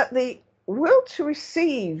 But the will to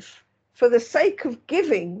receive for the sake of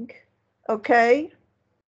giving, okay,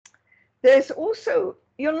 there's also,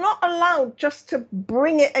 you're not allowed just to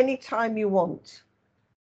bring it anytime you want.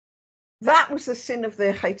 That was the sin of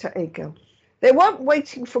their Cheta Egel. They weren't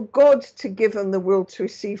waiting for God to give them the will to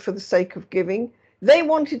receive for the sake of giving. They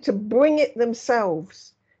wanted to bring it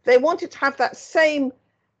themselves. They wanted to have that same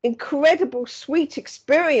incredible, sweet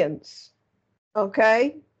experience,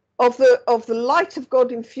 okay, of the light of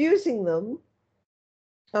God infusing them,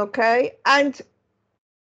 okay. And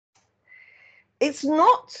it's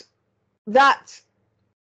not that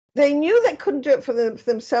they knew they couldn't do it for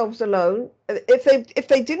themselves alone. If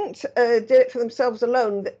they didn't do it for themselves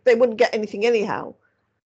alone, they wouldn't get anything anyhow.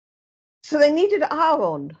 So they needed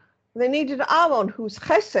Aaron. They needed Aaron, who's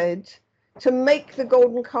chesed, to make the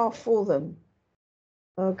golden calf for them.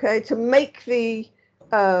 Okay, to make the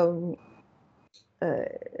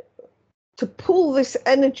to pull this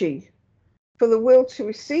energy for the will to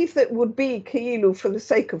receive that would be Ki'ilu for the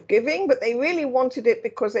sake of giving, but they really wanted it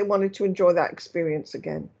because they wanted to enjoy that experience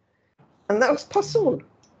again. And that was pasul,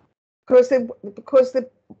 because the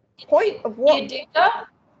point of what? Yedidah?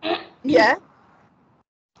 Yeah.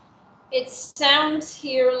 It sounds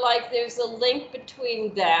here like there's a link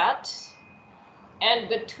between that and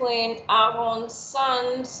between Aaron's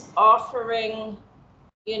sons offering,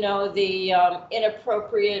 the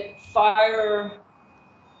inappropriate fire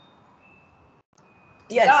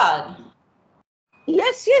to Yes. God.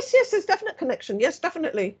 Yes. There's definite connection. Yes,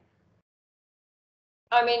 definitely.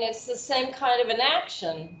 I mean, it's the same kind of an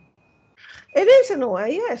action. It is in a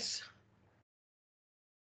way, yes.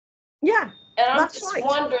 Yeah. And I'm that's just right.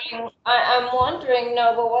 wondering, I'm wondering,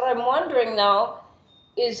 no, but what I'm wondering now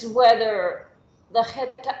is whether the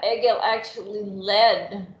Chet Egel actually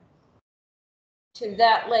led to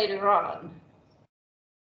that later on.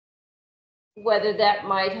 Whether that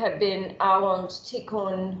might have been Aaron's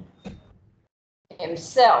tikkun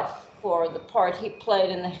himself for the part he played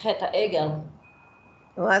in the Chet Egel.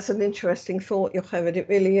 Well, that's an interesting thought, Yocheved. It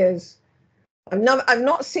really is. I've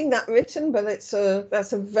not seen that written, but that's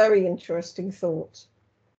a very interesting thought.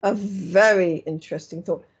 A very interesting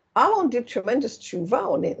thought. Aaron did tremendous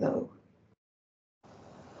tshuva on it, though.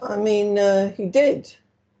 I mean, he did.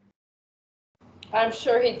 I'm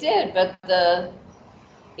sure he did, but the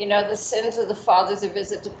sins of the fathers are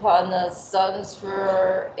visited upon the sons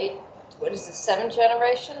for 7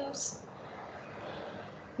 generations?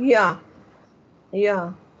 Yeah. I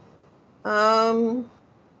mean,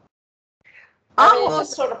 it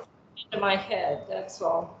just sort of popped into my head, that's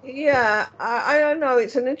all. Yeah, I don't know.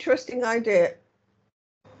 It's an interesting idea.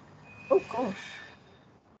 Oh, gosh.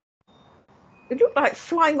 It looked like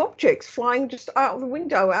flying objects flying just out of the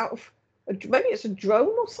window, maybe it's a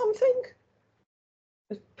drone or something.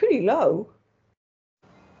 It's pretty low.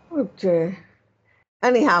 Oh, dear.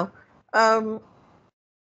 Anyhow,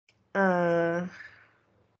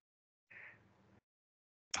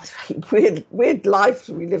 weird life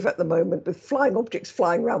we live at the moment with flying objects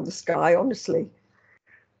flying around the sky, honestly.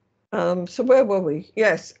 So where were we?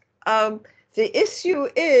 Yes. The issue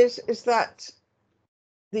is that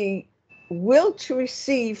the will to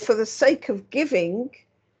receive for the sake of giving,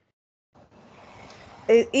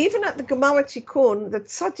 even at the Gemara Tikkun, the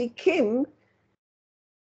tzaddikim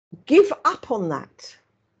give up on that.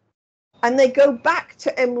 And they go back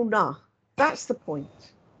to emunah. That's the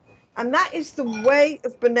point. And that is the way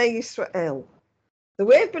of Bnei Yisrael. The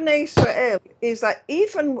way of Bnei Yisrael is that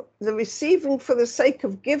even the receiving for the sake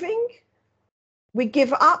of giving, we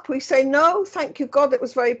give up. We say, no, thank you, God, it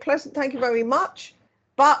was very pleasant. Thank you very much.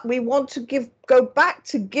 But we want to go back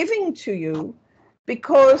to giving to you,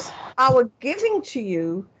 because our giving to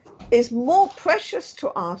you is more precious to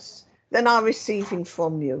us than our receiving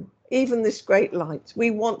from you, even this great light.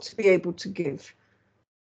 We want to be able to give.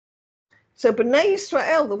 So Bnei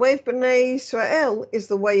Yisrael, the way of Bnei Yisrael is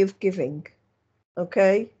the way of giving,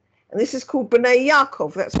 okay? And this is called Bnei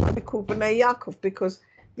Yaakov. That's why we call Bnei Yaakov, because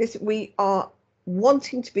we are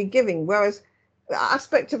wanting to be giving, whereas the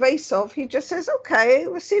aspect of Esav, he just says, okay,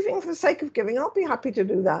 receiving for the sake of giving, I'll be happy to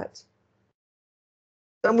do that.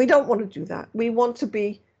 And we don't want to do that. We want to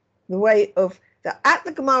be the way of at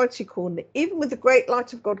the Gemara Tikkun, even with the great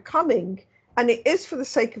light of God coming, and it is for the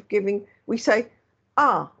sake of giving, we say,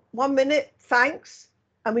 1 minute, thanks,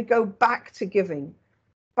 and we go back to giving.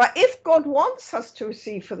 But if God wants us to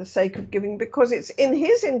receive for the sake of giving, because it's in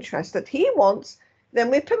his interest that he wants,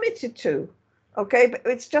 then we're permitted to. Okay, but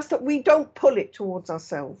it's just that we don't pull it towards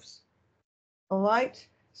ourselves. All right?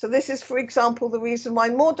 So this is, for example, the reason why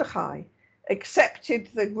Mordechai accepted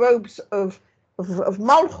the robes of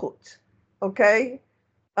Malchut, okay,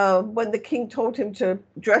 when the king told him to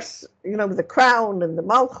dress, with the crown and the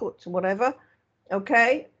malchut and whatever,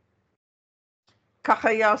 okay?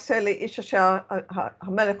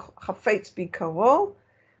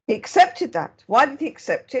 He accepted that. Why did he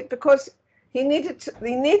accept it? Because he needed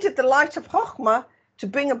the light of Chokhmah to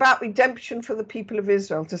bring about redemption for the people of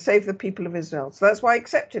Israel, to save the people of Israel. So that's why he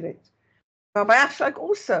accepted it. Rabbi Ashlag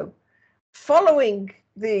also, following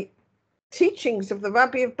the teachings of the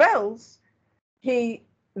Rabbi of Belz, he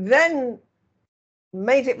then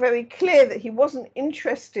made it very clear that he wasn't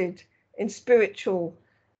interested in spiritual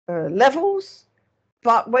levels,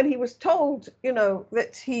 but when he was told,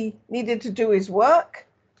 that he needed to do his work,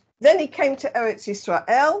 then he came to Eretz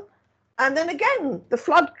Israel, and then again, the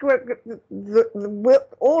flood,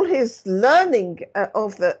 all his learning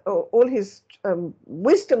all his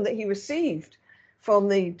wisdom that he received from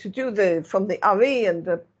the Ari and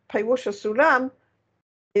the perush Hasulam,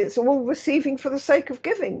 it's all receiving for the sake of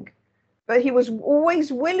giving. But he was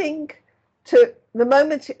always willing to, the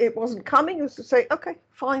moment it wasn't coming, he was to say, okay,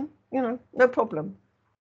 fine, no problem.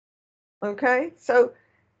 Okay, so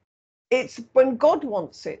it's when God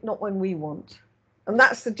wants it, not when we want. And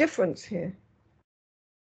that's the difference here.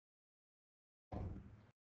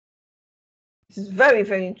 This is very,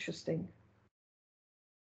 very interesting.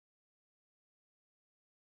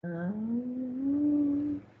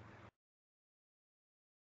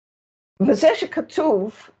 וזה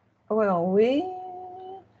שכתוב, where are we?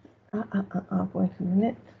 Wait a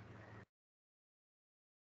minute.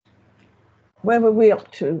 Where were we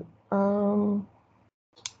up to?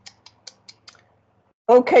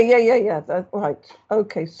 Okay, yeah, that's right.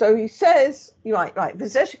 Okay, so he says, right.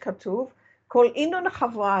 וזה שכתוב, כל אינון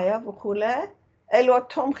החבריה וכולי, אלו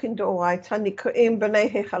התומכים דאורייתא נקראים בני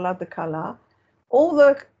היכלה דקלה. All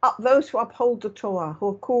those who uphold the Torah, who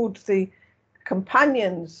are called the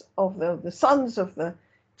companions of the sons of the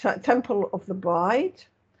temple of the bride,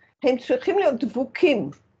 הם צריכים להיות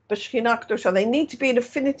דבוקים בשכינה הקדושה. They need to be in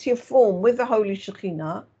affinity of form with the holy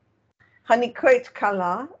Shekhinah, הנקראת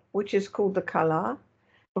כלה, which is called the כלה,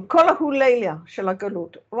 וכל ההולליה של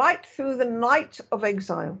הגלות, right through the night of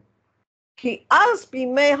exile. כי אז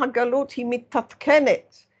בימי הגלות היא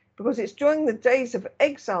מתעדכנת, because it's during the days of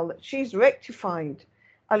exile that she's rectified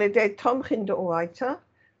על ידי תומכים דאורייתא,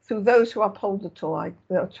 through those who uphold the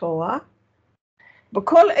Torah.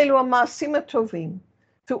 בכל אלו המעשים הטובים,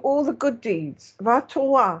 through all the good deeds,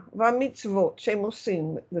 והתורה והמצוות שהם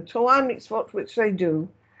עושים, the Torah and mitzvot which they do,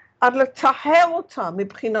 עד לטהר אותה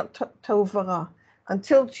מבחינת טהוברה,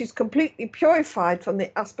 until she's completely purified from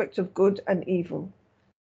the aspect of good and evil.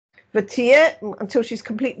 ותהיה, until she's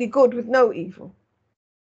completely good with no evil.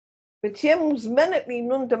 ותהיה מוזמנת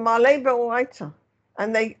לעינון דמעלה באורייתא,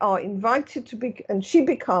 and they are invited to be, and she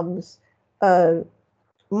becomes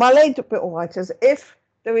מעלה באורייתא, as if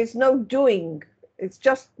there is no doing, it's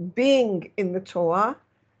just being in the Torah.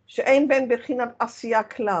 שאין בין בחינת עשייה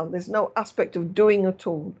כלל, there's no aspect of doing at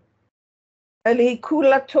all. אלא היא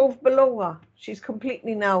כולה טוב בלא רע, she's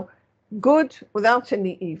completely now good without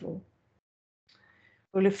any evil.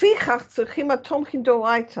 ולפיכך צריכים התומכים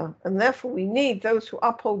דאורייתא, and therefore we need those who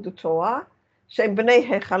uphold the Torah, שהם בני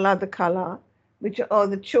היכלה דקלה, which are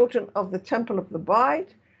the children of the temple of the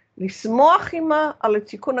bride, לשמוח עמה על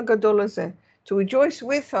התיקון הגדול הזה, to rejoice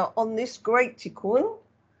with her on this great תיקון,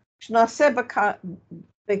 שנעשה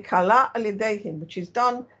בקלה על ידיהם, which is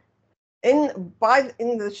done in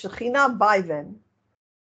the Shekhinah by them.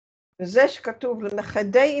 וזה שכתוב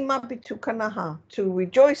למחדי עמה בתיקונה, to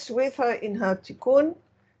rejoice with her in her תיקון,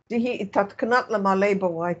 דהי התעדכנת למעלה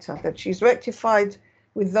באורייתא, that she's rectified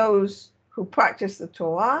with those who practice the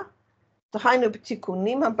Torah, דהיינו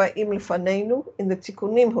בתיקונים הבאים לפנינו, in the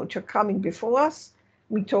תיקונים which are coming before us,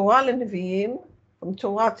 מתורה לנביאים, from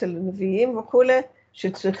Torah to לנביאים וכולי,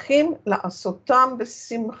 שצריכים לעשותם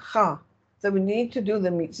בשמחה. So we need to do the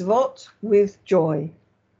mitzvot with joy.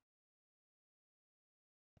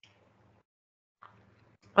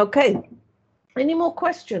 Okay, any more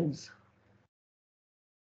questions?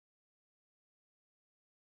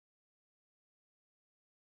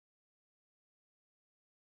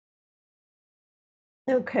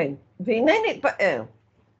 Okay, והנה נתבאר,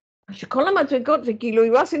 שכל המדרגות וגילוי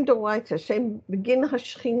רסים דאורייתא, שהם בגין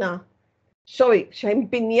השכינה, שהם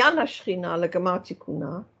בניין השכינה לגמר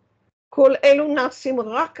תיקונה, כל אלו נעשים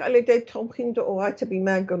רק על ידי תומכים דאורייתא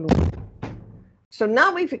בימי הגלות. So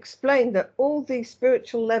now we've explained that all these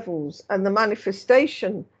spiritual levels and the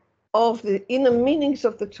manifestation of the inner meanings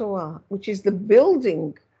of the Torah, which is the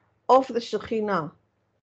building of the Shekhinah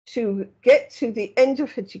to get to the end of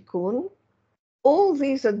Tikkun, all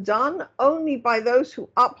these are done only by those who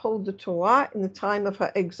uphold the Torah in the time of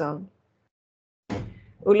her exile.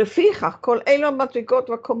 ולפיכך כל אלו המדרגות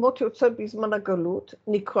והקומות יוצאות בזמן הגלות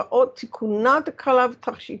נקראות תיקונה דקלה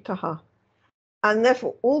ותכשיטה. And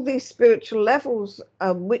therefore all these spiritual levels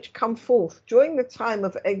which come forth during the time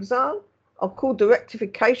of exile are called the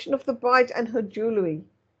rectification of the bride and her jewelry.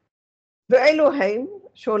 ואלוהים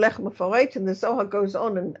שהולך מפרט, and the Zohar goes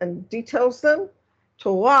on and details them,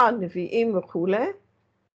 Torah, נביאים וכולי,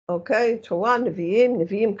 okay, Torah,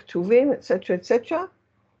 נביאים כתובים, etc., etc.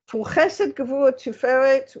 For chesed, gevurah,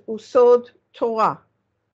 tiferet, usod, Torah.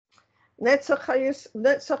 Netzach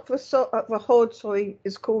v'hod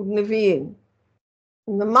is called neviim.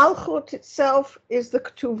 And the malchut itself is the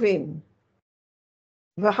ktuvim.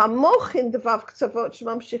 V'hamochin devav k'tzavot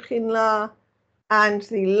shemamshichin la, and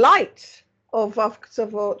the light of vav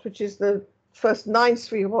k'tzavot, which is the first 9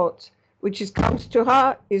 sfirot, which comes to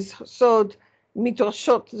her, is sod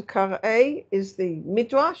midrashot karei, is the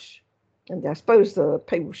midrash. And I suppose the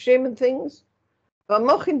perushim and things.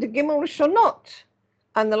 V'amochin de gimel rishonot,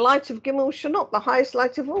 and the light of gimel rishonot, the highest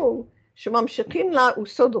light of all, shemam shekin la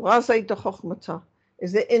usod razei de chochmata,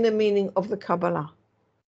 is the inner meaning of the Kabbalah.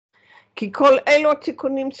 Ki kol elo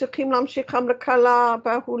tikunim tzrichim lamshicham lekala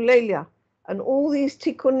b'hulelia, and all these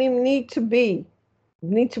tikunim we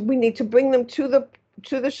need to bring them to the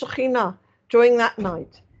Shekhinah during that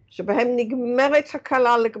night. Shebehem nigmeret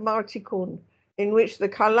hakala legmar tikun, in which the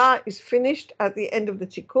Kala is finished at the end of the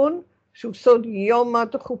Tikkun, Shusod Yoma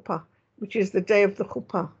de Chuppah, which is the day of the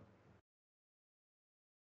Chuppah.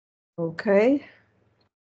 Okay.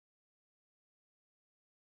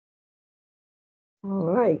 All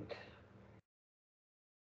right.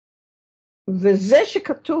 V'zeh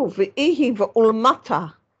shekatuv v'ihi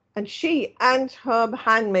v'ulmata, and she and her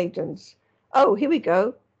handmaidens. Oh, here we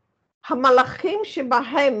go. המלאכים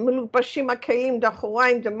שבהם מלובשים הכלים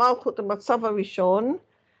דאחוריים דמלכות המצב הראשון,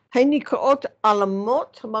 הן נקראות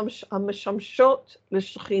עלמות המשמשות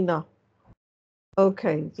לשכינה.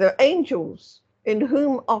 Okay, the angels in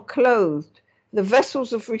whom are clothed the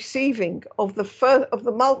vessels of receiving of the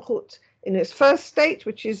Malchut in its first state,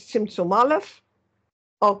 which is Tzimtzum Aleph,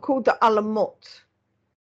 are called the alamot,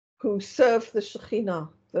 who serve the Shekhinah,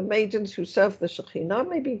 the maidens who serve the Shekhinah,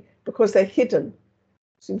 maybe because they're hidden.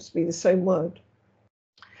 Seems to be the same word.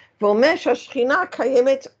 ואומר שהשכינה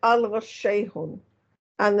קיימת על ראשיהן,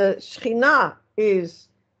 and the Shekhinah is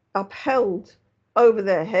upheld over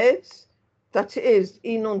their heads. That is,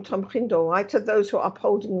 Inon Tamchin Doraita, those who are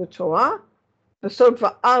upholding the Torah. V'sod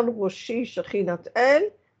va'al roshi Shekhinat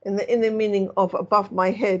El, in the inner meaning of above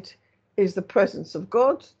my head is the presence of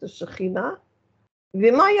God, the Shekhinah.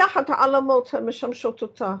 V'ma yachat ha'alamot ha'meshamshot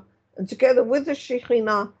otah, and together with the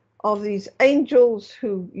Shekhinah of these angels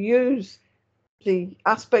who use the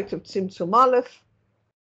aspect of Tzimtzum Aleph,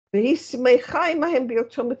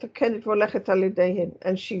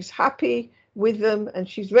 and she's happy with them and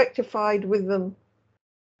she's rectified with them.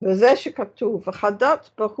 And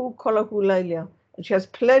she has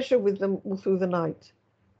pleasure with them all through the night.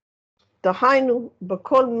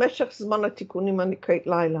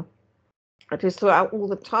 It is throughout all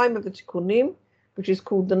the time of the Tikkunim, which is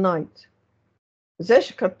called the night. And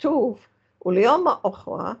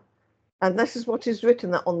this is what is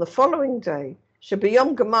written, that on the following day,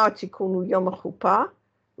 Shebiyom Gemar Tikkun Yom HaChuppah,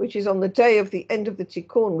 which is on the day of the end of the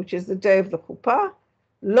Tikkun, which is the day of the Chuppah,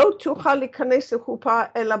 Lo tuchal likanes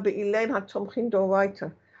lechuppah ela be'ilein hatomchin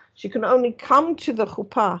doraita. She can only come to the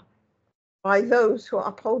Chuppah by those who are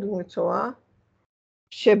upholding the Torah.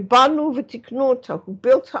 Shebanu v'tiknota, who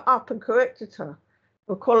built her up and corrected her.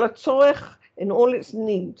 V'kol hatzorech, in all its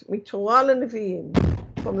need, mitorah leneviim,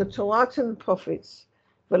 from the Torah to the prophets.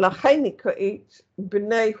 V'lachein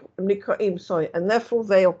nikra'im, and therefore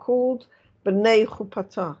they are called b'nei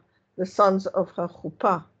chupata, the sons of her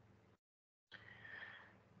chuppah.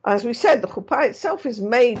 As we said, the chuppah itself is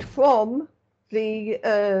made from the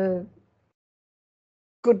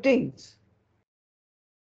good deeds.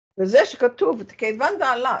 And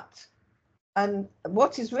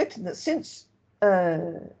what is written, that since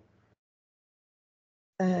that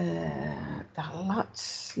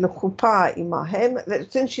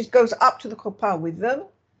since she goes up to the chuppah with them,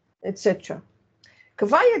 etc.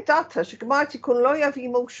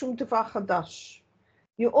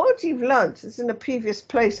 You already have learned, this is in a previous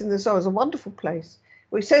place in the Zohar, it's a wonderful place,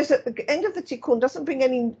 where he says that the end of the Tikkun doesn't bring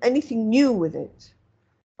anything new with it.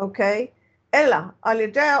 Okay? Ella, al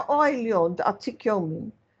yedei ha'elyon atik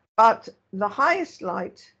yomin, but the highest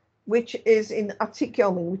light, which is in atik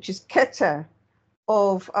yomin, which is keter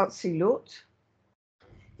of Atzilut,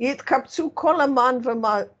 yitkabtzu kol haman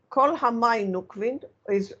kol hamay nukvin,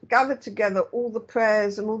 is gathered together all the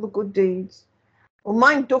prayers and all the good deeds,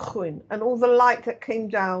 umayim duchrin, and all the light that came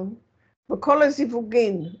down, v'kol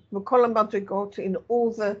ha'zivugin, v'kol ha'madrigot, in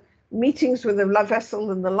all the meetings with the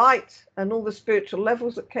vessel and the light and all the spiritual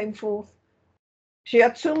levels that came forth.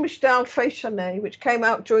 Shiatzu mishte alfei shanei, which came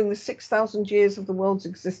out during the 6,000 years of the world's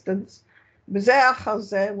existence. B'zeh achar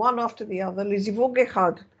zeh, one after the other, lizivug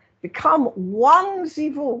echad, become one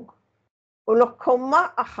zivug,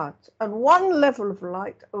 ulokoma achat, and one level of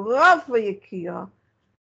light. Rav v'yekira,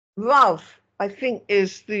 Rav, I think,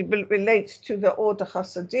 relates to the order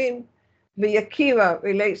Chasadim. V'yekira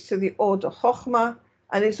relates to the order Chochmah,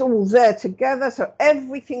 and it's all there together. So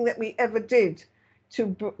everything that we ever did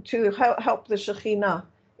to help the Shekhinah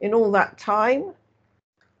in all that time,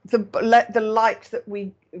 the light that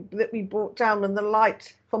we brought down, and the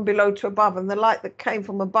light from below to above, and the light that came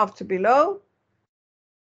from above to below,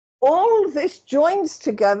 all this joins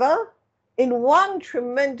together in one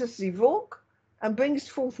tremendous zivug and brings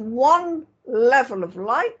forth one level of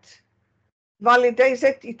light. And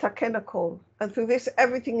through this,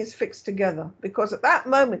 everything is fixed together. Because at that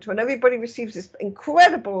moment, when everybody receives this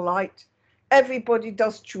incredible light, everybody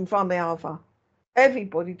does tshuva me'ava.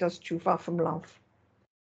 Everybody does tshuva from love.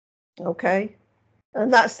 Okay?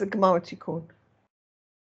 And that's the Gemara Tikkun.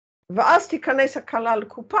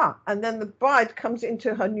 And then the bride comes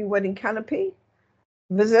into her new wedding canopy.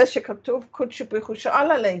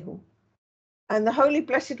 And the Holy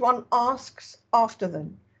Blessed One asks after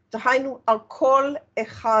them.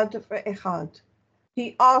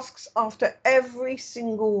 He asks after every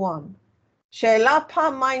single one.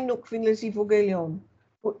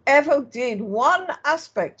 Whoever did one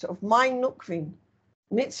aspect of my nukvin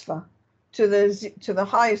mitzvah to the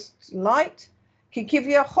highest light,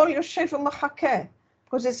 because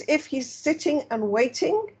it's if he's sitting and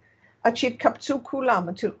waiting until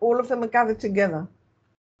all of them are gathered together.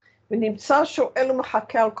 And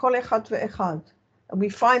we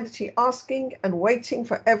find that he's asking and waiting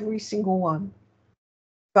for every single one.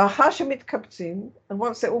 And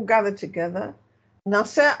once they're all gathered together, he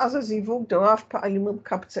does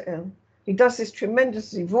this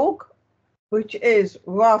tremendous zivug, which is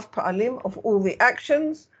Rav Pa'alim, of all the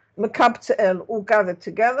actions, Mekabta'el, all gathered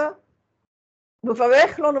together, and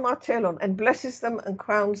blesses them and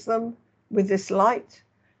crowns them with this light.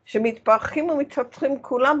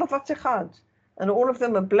 And all of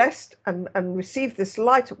them are blessed and receive this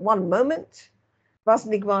light at one moment. And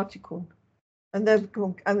the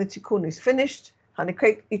tikkun is finished,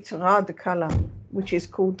 which is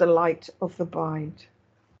called the light of the bride.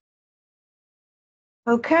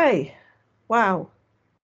 Okay, wow.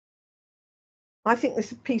 I think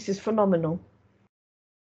this piece is phenomenal.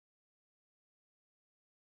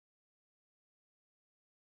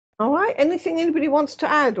 All right, anything anybody wants to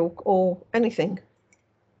add or anything?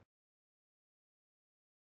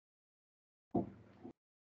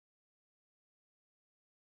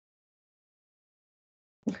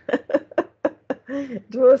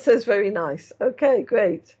 Dora says very nice. Okay,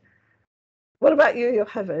 great. What about you,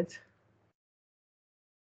 Yocheved?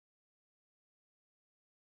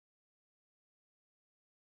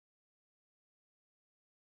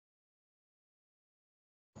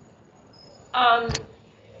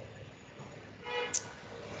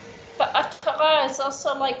 But Atara is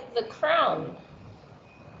also like the crown.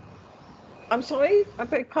 I'm sorry, I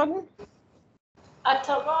beg pardon?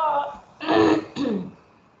 Atara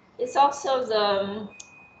is also the,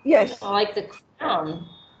 yes, like the crown.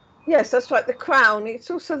 Yes, that's right, the crown.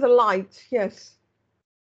 It's also the light, yes.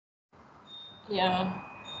 Yeah.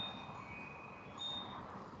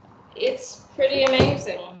 It's pretty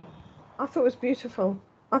amazing. I thought it was beautiful.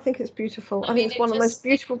 I think it's beautiful. I think it's one of the most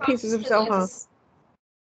beautiful pieces of Zohar.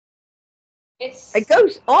 It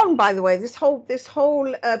goes on, by the way. This whole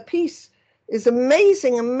piece is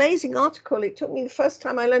amazing article. It took me, the first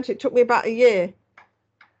time I learned it, took me about a year.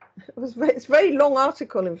 It's a very long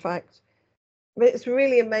article, in fact. But it's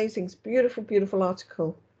really amazing. It's a beautiful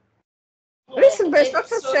article. Yeah, listen, B'ezrat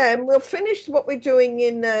Hashem, we'll finish what we're doing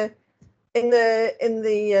in the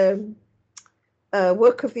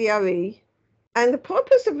work of the Ari. And the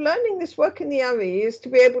purpose of learning this work in the Ari is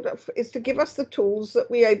to give us the tools that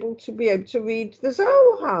we're able to read the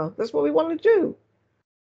Zohar. That's what we want to do.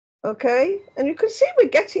 Okay? And you can see we're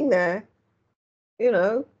getting there. You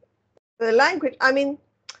know, the language, I mean,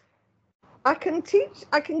 I can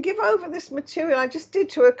give over this material I just did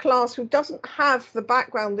to a class who doesn't have the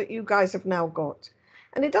background that you guys have now got.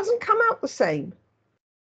 And it doesn't come out the same.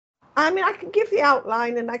 I mean, I can give the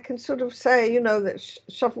outline and I can sort of say, you know, that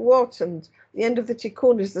Shavuot and the end of the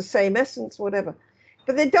Tikkun is the same essence, whatever.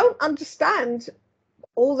 But they don't understand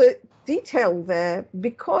all the detail there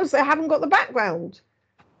because they haven't got the background.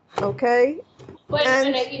 Okay? Wait a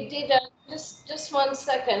minute, you did Just 1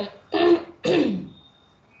 second.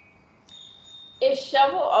 If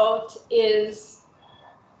Shavuot is,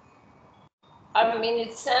 I mean,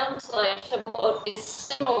 it sounds like Shavuot is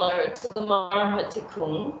similar to the Mar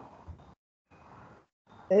HaTikun.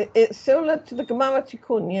 It's similar to the Gemara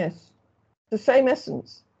Tikkun, yes. The same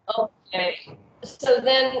essence. Okay. So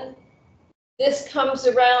then this comes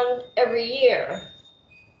around every year.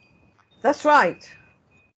 That's right.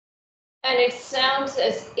 And it sounds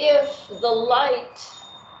as if the light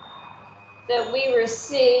that we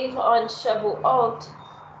receive on Shavuot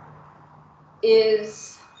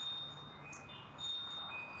is,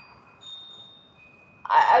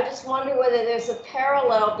 I just wonder whether there's a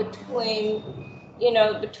parallel between,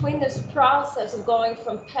 between this process of going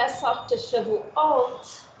from Pesach to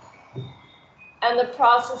Shavuot and the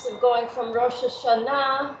process of going from Rosh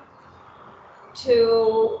Hashanah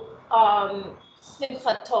to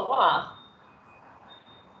Simchat Torah.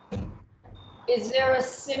 Is there a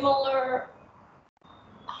similar,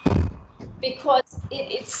 because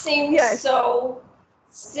it seems so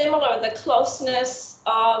similar, the closeness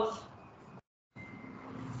of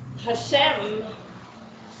Hashem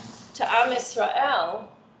to Am Israel.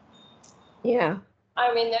 Yeah.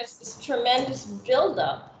 I mean, there's this tremendous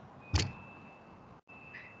buildup.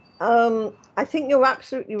 I think you're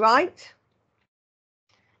absolutely right.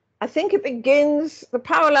 I think it begins, the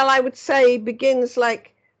parallel I would say begins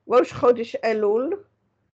like Rosh Chodesh Elul.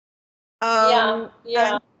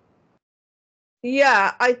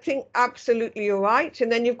 Yeah, I think absolutely you're right.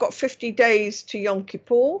 And then you've got 50 days to Yom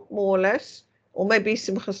Kippur, more or less, or maybe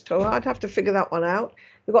Simchas Torah. I'd have to figure that one out.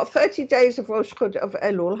 You've got 30 days of Rosh Chodesh of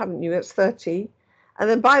Elul, haven't you? It's 30. And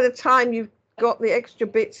then by the time you've got the extra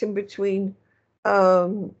bits in between,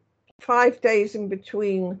 5 days in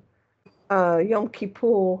between Yom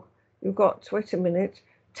Kippur, you've got, wait a minute,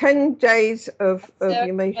 10 days of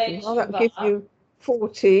Yemei Shiva. That'll give you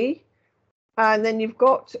 40. And then you've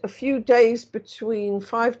got a few days between,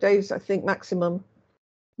 5 days, I think, maximum,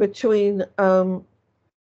 between Yom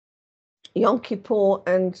Kippur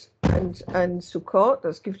and Sukkot.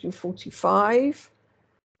 That gives you 45.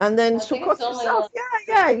 And then Sukkot itself,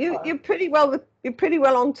 you're pretty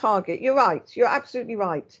well on target. You're right. You're absolutely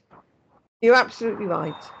right. You're absolutely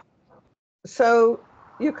right. So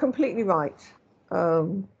you're completely right. I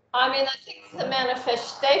mean, I think the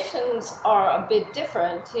manifestations are a bit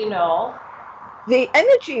different, The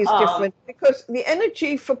energy is different because the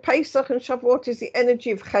energy for Pesach and Shavuot is the energy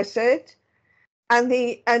of Chesed and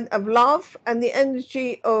of love, and the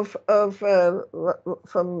energy of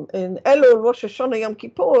from in Elul, Rosh Hashanah, Yom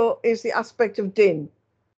Kippur is the aspect of Din.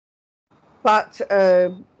 But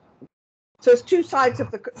so it's two sides of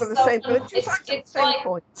the same coin. It's like,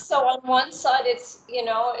 point. So on one side, it's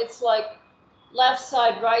it's like left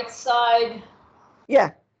side, right side.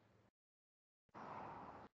 Yeah.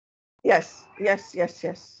 Yes. And yes, then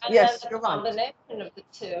the you're combination right. of the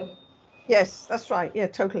two. Yes, that's right. Yeah,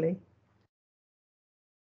 totally.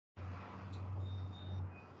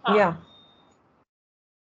 Huh. Yeah.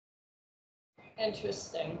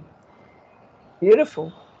 Interesting.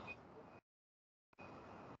 Beautiful.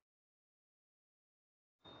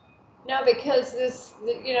 No, because this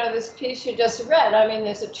piece you just read, I mean,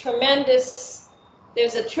 there's a tremendous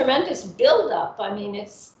buildup. I mean,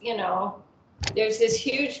 it's, there's this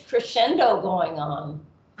huge crescendo going on.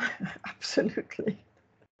 Absolutely.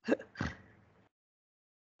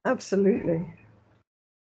 Absolutely.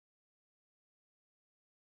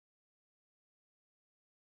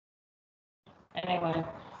 Anyway,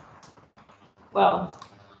 well,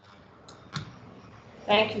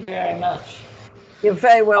 thank you very much. You're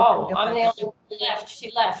very welcome. Oh, I'm the only one who left.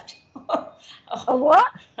 She left. Oh, what?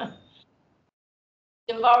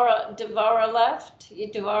 Devora left?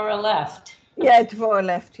 Devora left. Yeah, Devora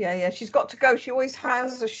left. Yeah. She's got to go. She always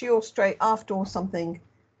has a shiur straight after or something.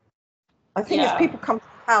 I think as people come to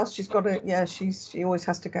the house, she's got to, she always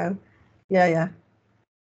has to go. Yeah.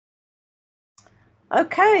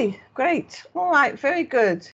 Okay, great. All right, very good.